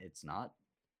good. It's not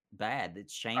bad.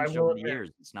 It's changed over the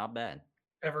years. It's not bad.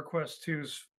 EverQuest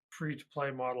 2's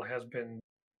free-to-play model has been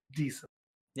decent.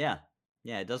 Yeah.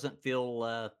 It doesn't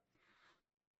feel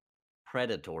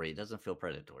predatory. It doesn't feel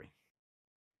predatory.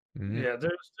 Yeah,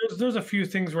 there's a few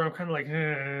things where I'm kind of like,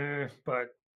 but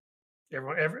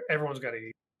everyone's got to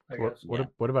eat.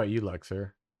 What about you,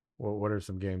 Lexer? What are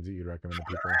some games that you'd recommend to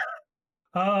people?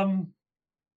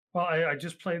 Well, I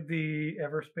just played the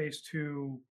Everspace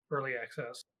 2 early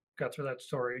access. Got through that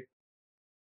story.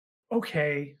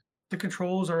 Okay, the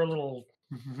controls are a little.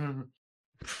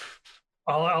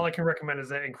 All I can recommend is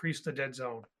that increase the dead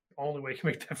zone. The only way you can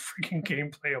make that freaking game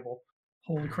playable.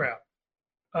 Holy crap!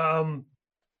 I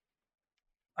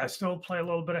still play a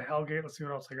little bit of Hellgate. Let's see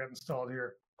what else I got installed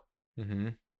here.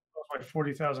 My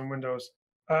 40,000 Windows.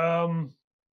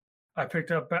 I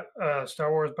picked up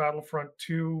Star Wars Battlefront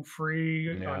 2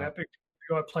 free on Epic.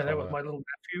 I play that with my little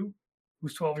nephew,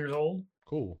 who's 12 years old.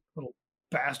 Cool. Little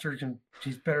bastard,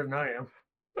 he's better than I am.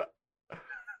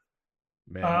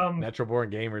 Man, natural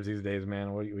born gamers these days,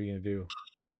 man. What are you gonna do?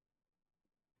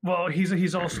 Well,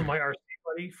 he's also my RC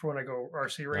buddy for when I go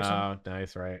RC racing. Oh,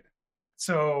 nice, right.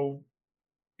 So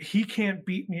he can't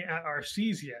beat me at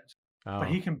RCs yet. But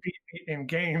he can beat me in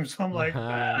games. I'm like, should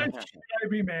I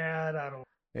be mad? I don't.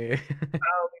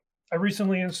 I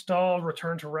recently installed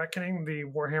Return to Reckoning, the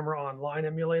Warhammer Online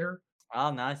emulator.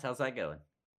 Oh, nice. How's that going?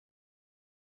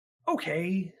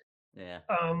 Okay. Yeah.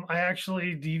 I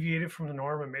actually deviated from the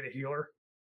norm and made a healer.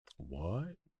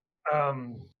 What?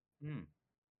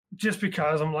 Just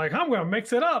because I'm like, I'm going to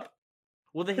mix it up.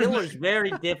 Well, the healer is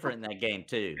very different in that game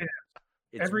too.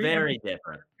 It's very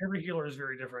different. Every healer is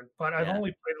very different, but I've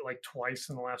only played it like twice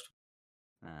in the last.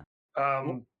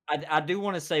 I do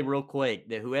want to say real quick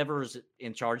that whoever's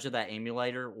in charge of that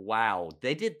emulator, wow,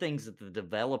 they did things that the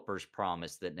developers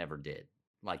promised that never did,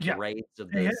 like the raids of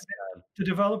this. The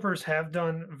developers have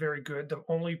done very good. The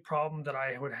only problem that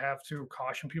I would have to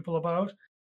caution people about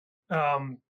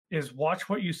is watch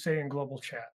what you say in global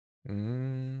chat.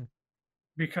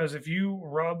 Because if you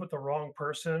rub the wrong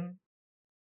person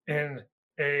in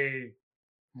a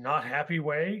not happy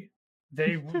way,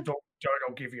 they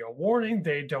don't give you a warning.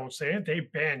 They don't say it. They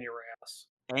ban your ass.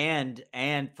 And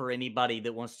for anybody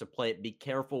that wants to play it, be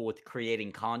careful with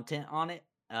creating content on it.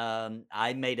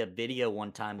 I made a video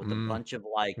one time with a bunch of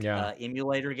Yeah.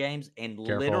 emulator games, and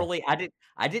Careful. literally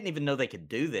I didn't even know they could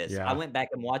do this. I Yeah. went back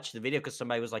and watched the video because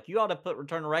somebody was like, "You ought to put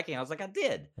Return to Wrecking." I was like, "I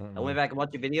did." I went back and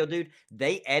watched the video, dude.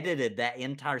 They edited that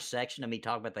entire section of me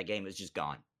talking about that game. It's just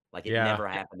gone. Like it Yeah. never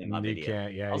happened in my You video.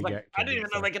 can't. Yeah. I was You like, can't I do didn't even know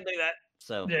stuff. they could do that.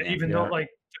 So Yeah, even though Yeah. like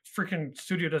the freaking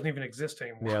studio doesn't even exist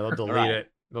anymore. Yeah. They'll delete Right.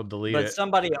 it. They'll delete but it.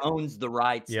 somebody owns the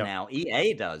rights Yep. now.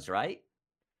 EA does, right?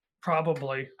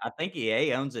 Probably. I think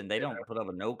EA owns it, and they don't put up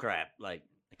a no crap. Like,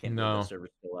 I can't believe No. the server's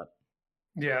still up.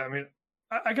 Yeah, I mean,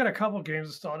 I got a couple games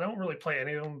installed. I don't really play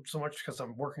any of them so much because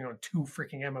I'm working on 2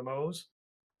 freaking MMOs.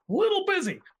 Little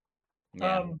busy.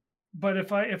 Yeah. But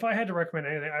if I had to recommend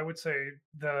anything, I would say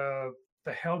the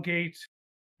Hellgate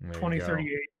There you go.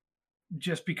 2038,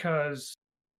 just because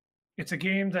it's a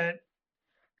game that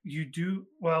you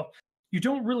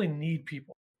don't really need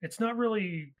people. It's not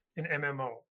really an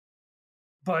MMO,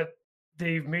 but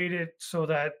they've made it so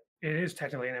that it is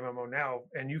technically an MMO now,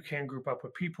 and you can group up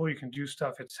with people. You can do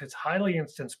stuff. It's highly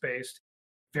instance based,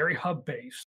 very hub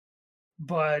based,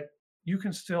 but you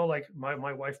can still like my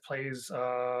wife plays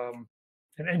an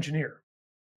engineer,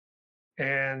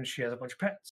 and she has a bunch of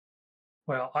pets.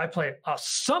 Well, I play a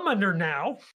summoner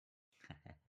now,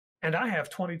 and I have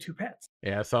 22 pets.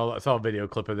 Yeah. I saw a video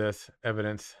clip of this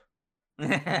evidence.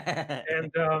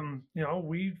 And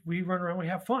we run around, we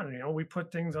have fun. We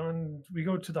put things on. We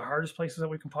go to the hardest places that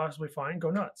we can possibly find.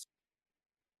 Go nuts.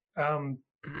 I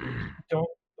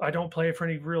don't play it for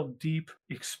any real deep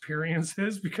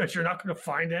experiences because you're not going to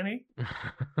find any.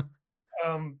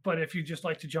 But if you just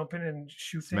like to jump in and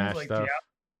shoot Smash things stuff.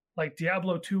 like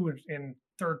Diablo 2 in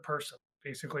third person,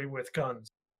 basically with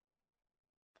guns.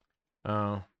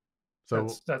 Oh, so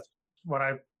That's what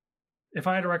if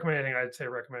I had to recommend anything, I'd say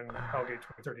recommend Hellgate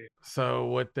 2038. so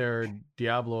what their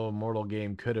Diablo Immortal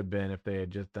game could have been if they had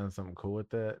just done something cool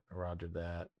with it. Roger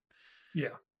that. Yeah.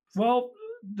 Well,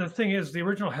 the thing is, the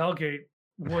original Hellgate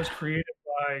was created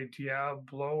by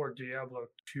Diablo or Diablo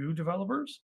 2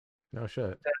 developers No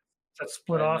shit. that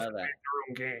split I off know and that. made their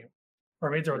own game, or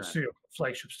made their own Right. studio,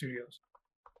 Flagship Studios.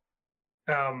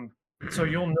 So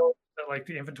you'll know that like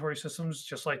the inventory systems,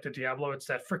 just like the Diablo, it's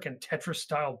that freaking Tetris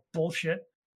style bullshit.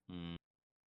 Mm,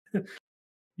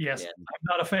 Yes, Yeah. I'm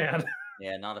not a fan.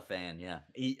 yeah, not a fan. Yeah,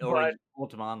 or But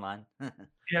Ultima Online.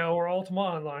 yeah, or Ultima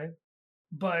Online.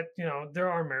 But there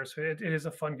are merits to it. It is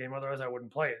a fun game. Otherwise, I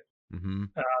wouldn't play it. Mm-hmm.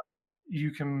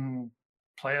 You can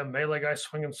play a melee guy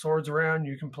swinging swords around.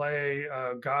 You can play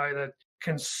a guy that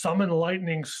can summon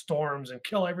lightning storms and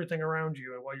kill everything around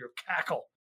you while you cackle.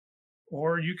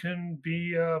 Or you can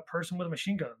be a person with a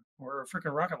machine gun or a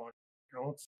freaking rocket launcher.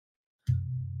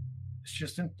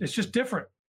 It's just different.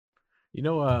 You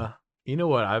know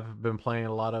what I've been playing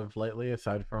a lot of lately,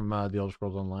 aside from the Elder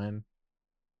Scrolls Online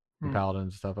and Paladin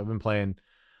and stuff. I've been playing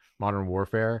Modern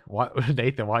Warfare. What,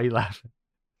 Nathan? Why are you laughing?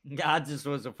 I just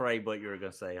was afraid what you were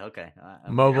gonna say. Okay.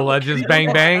 Mobile Legends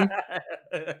Bang Bang.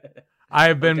 I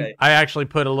actually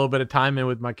put a little bit of time in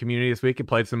with my community this week and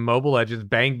played some Mobile Legends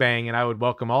Bang Bang, and I would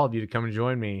welcome all of you to come and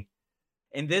join me.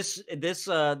 And this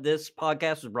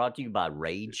podcast was brought to you by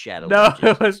Raid Shadow. No, Legends.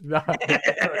 it was not.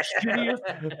 Shittiest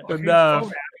fucking No. phone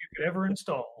app you could ever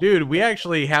install. Dude, we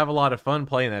actually have a lot of fun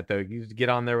playing that though. You get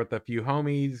on there with a few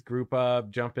homies, group up,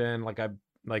 jump in. Like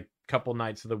couple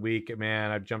nights of the week,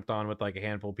 man, I've jumped on with like a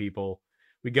handful of people.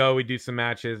 We do some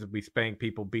matches, we spank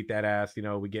people, beat that ass.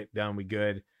 We get done, we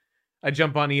good. I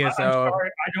jump on ESO. I'm sorry,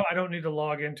 I don't need to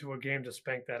log into a game to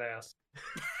spank that ass.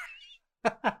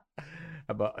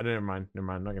 But never mind. I'm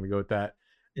not gonna go with that.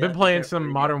 Yeah, Been playing that's some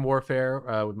pretty Modern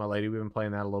Warfare with my lady. We've been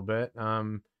playing that a little bit.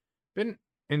 Been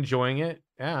enjoying it.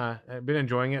 Yeah, I've been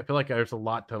enjoying it. I feel like there's a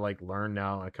lot to like learn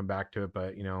now. I come back to it,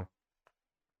 but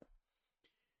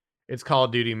it's Call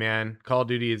of Duty, man. Call of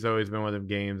Duty has always been one of them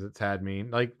games that's had me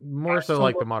like more I so still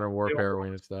like the love Modern Warfare older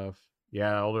oriented stuff.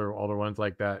 Yeah, older ones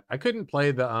like that. I couldn't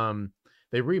play the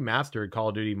they remastered Call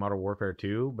of Duty Modern Warfare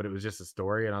 2, but it was just a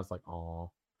story, and I was like,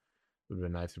 oh, it would have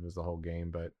been nice if it was the whole game,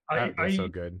 but that was so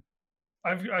good.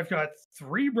 I've got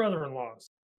 3 brother-in-laws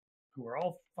who are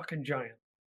all fucking giant.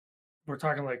 We're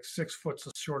talking like 6 foot's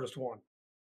the shortest one.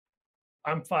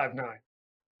 I'm 5'9".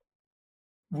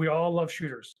 We all love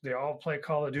shooters. They all play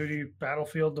Call of Duty,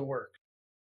 Battlefield, the work.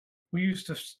 We used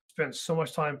to spend so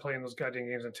much time playing those goddamn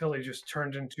games until they just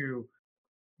turned into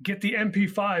get the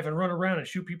MP5 and run around and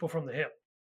shoot people from the hip.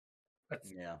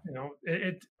 That's, Yeah.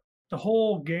 The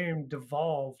whole game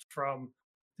devolved from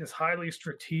this highly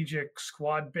strategic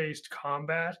squad-based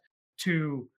combat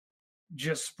to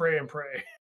just spray and pray.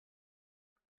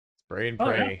 Spray and Oh,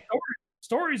 pray. yeah,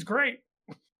 story's great.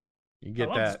 You I get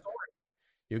love the that. story.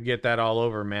 You get that all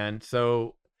over, man.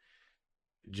 So,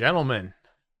 gentlemen,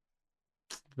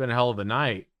 it's been a hell of a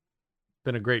night. It's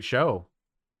been a great show.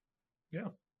 Yeah.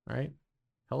 Right?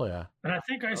 Hell yeah. And I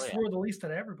think I Oh, yeah. swore the least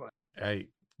at everybody.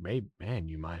 Man,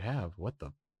 you might have. What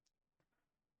the?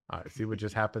 See what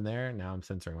just happened there? Now I'm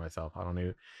censoring myself. I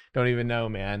don't even know,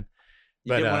 man. You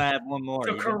But didn't want to have one more.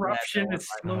 The You didn't wanna have corruption that is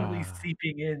one slowly Ah.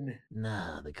 seeping in.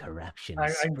 no, the corruption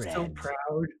I'm so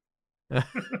proud.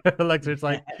 Lexer's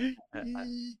like,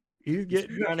 he's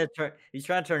getting. He's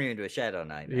trying to turn you into a Shadow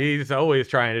Knight. Man. He's always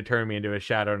trying to turn me into a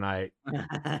Shadow Knight.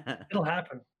 It'll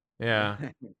happen.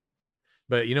 Yeah.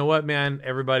 But you know what, man?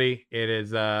 Everybody,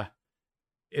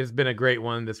 it's been a great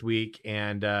one this week,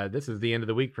 and this is the end of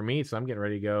the week for me, so I'm getting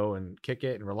ready to go and kick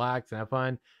it and relax and have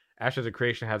fun. Ashes of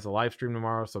Creation has a live stream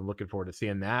tomorrow, so I'm looking forward to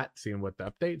seeing what the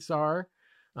updates are.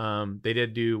 They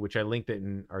did do, which I linked it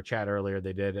in our chat earlier.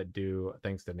 They did do,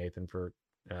 thanks to Nathan for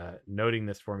noting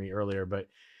this for me earlier, but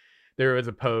there was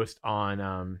a post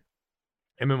on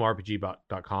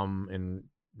mmrpg.com in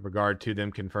regard to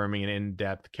them confirming an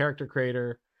in-depth character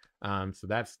creator. So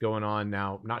that's going on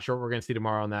now. Not sure what we're going to see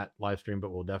tomorrow on that live stream,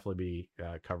 but we'll definitely be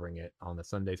covering it on the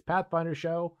Sunday's Pathfinder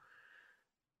show.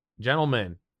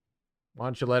 Gentlemen, why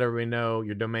don't you let everybody know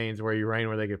your domains, where you reign,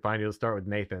 where they can find you? Let's start with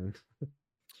Nathan.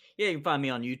 Yeah, you can find me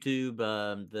on YouTube,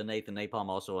 the Nathan Napalm,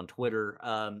 also on Twitter.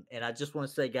 And I just want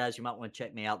to say, guys, you might want to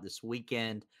check me out this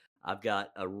weekend. I've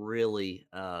got a really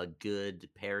good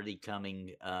parody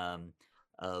coming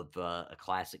of a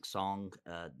classic song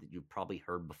that you've probably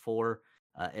heard before.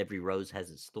 Every Rose Has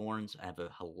Its Thorns. I have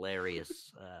a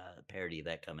hilarious parody of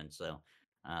that coming. So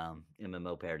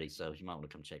MMO parody. So you might want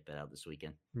to come check that out this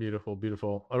weekend. Beautiful,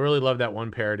 beautiful. I really love that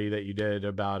one parody that you did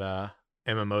about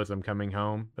MMOs. I'm Coming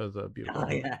Home. That was a beautiful.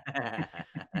 Oh, yeah.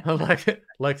 I like it.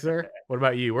 Lexer, what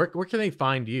about you? Where can they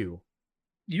find you?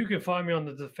 You can find me on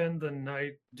the Defend the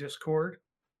Night Discord.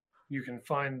 You can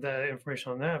find that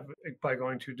information on that by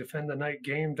going to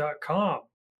defendthenightgame.com.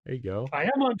 There you go. I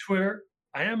am on Twitter.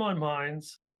 I am on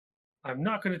Minds. I'm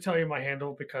not going to tell you my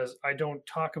handle because I don't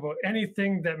talk about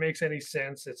anything that makes any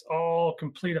sense. It's all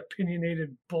complete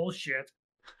opinionated bullshit.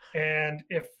 And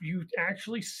if you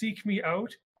actually seek me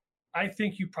out, I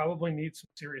think you probably need some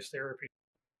serious therapy.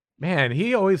 Man,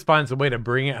 he always finds a way to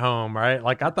bring it home, right?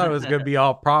 Like, I thought it was going to be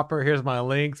all proper. Here's my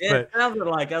links, Yeah, but it sounded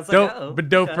like I was like, "Oh,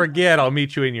 don't okay." forget, I'll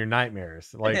meet you in your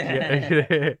nightmares. Like,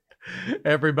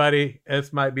 everybody,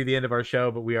 this might be the end of our show,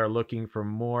 but we are looking for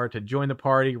more to join the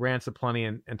party. Rants aplenty,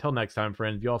 and until next time,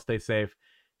 friends, you all stay safe,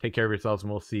 take care of yourselves,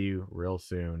 and we'll see you real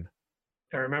soon.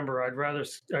 And remember, I'd rather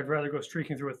go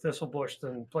streaking through a thistle bush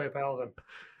than play a paladin.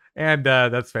 And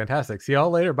that's fantastic. See y'all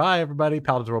later. Bye, everybody.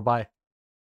 Paladins World. Bye.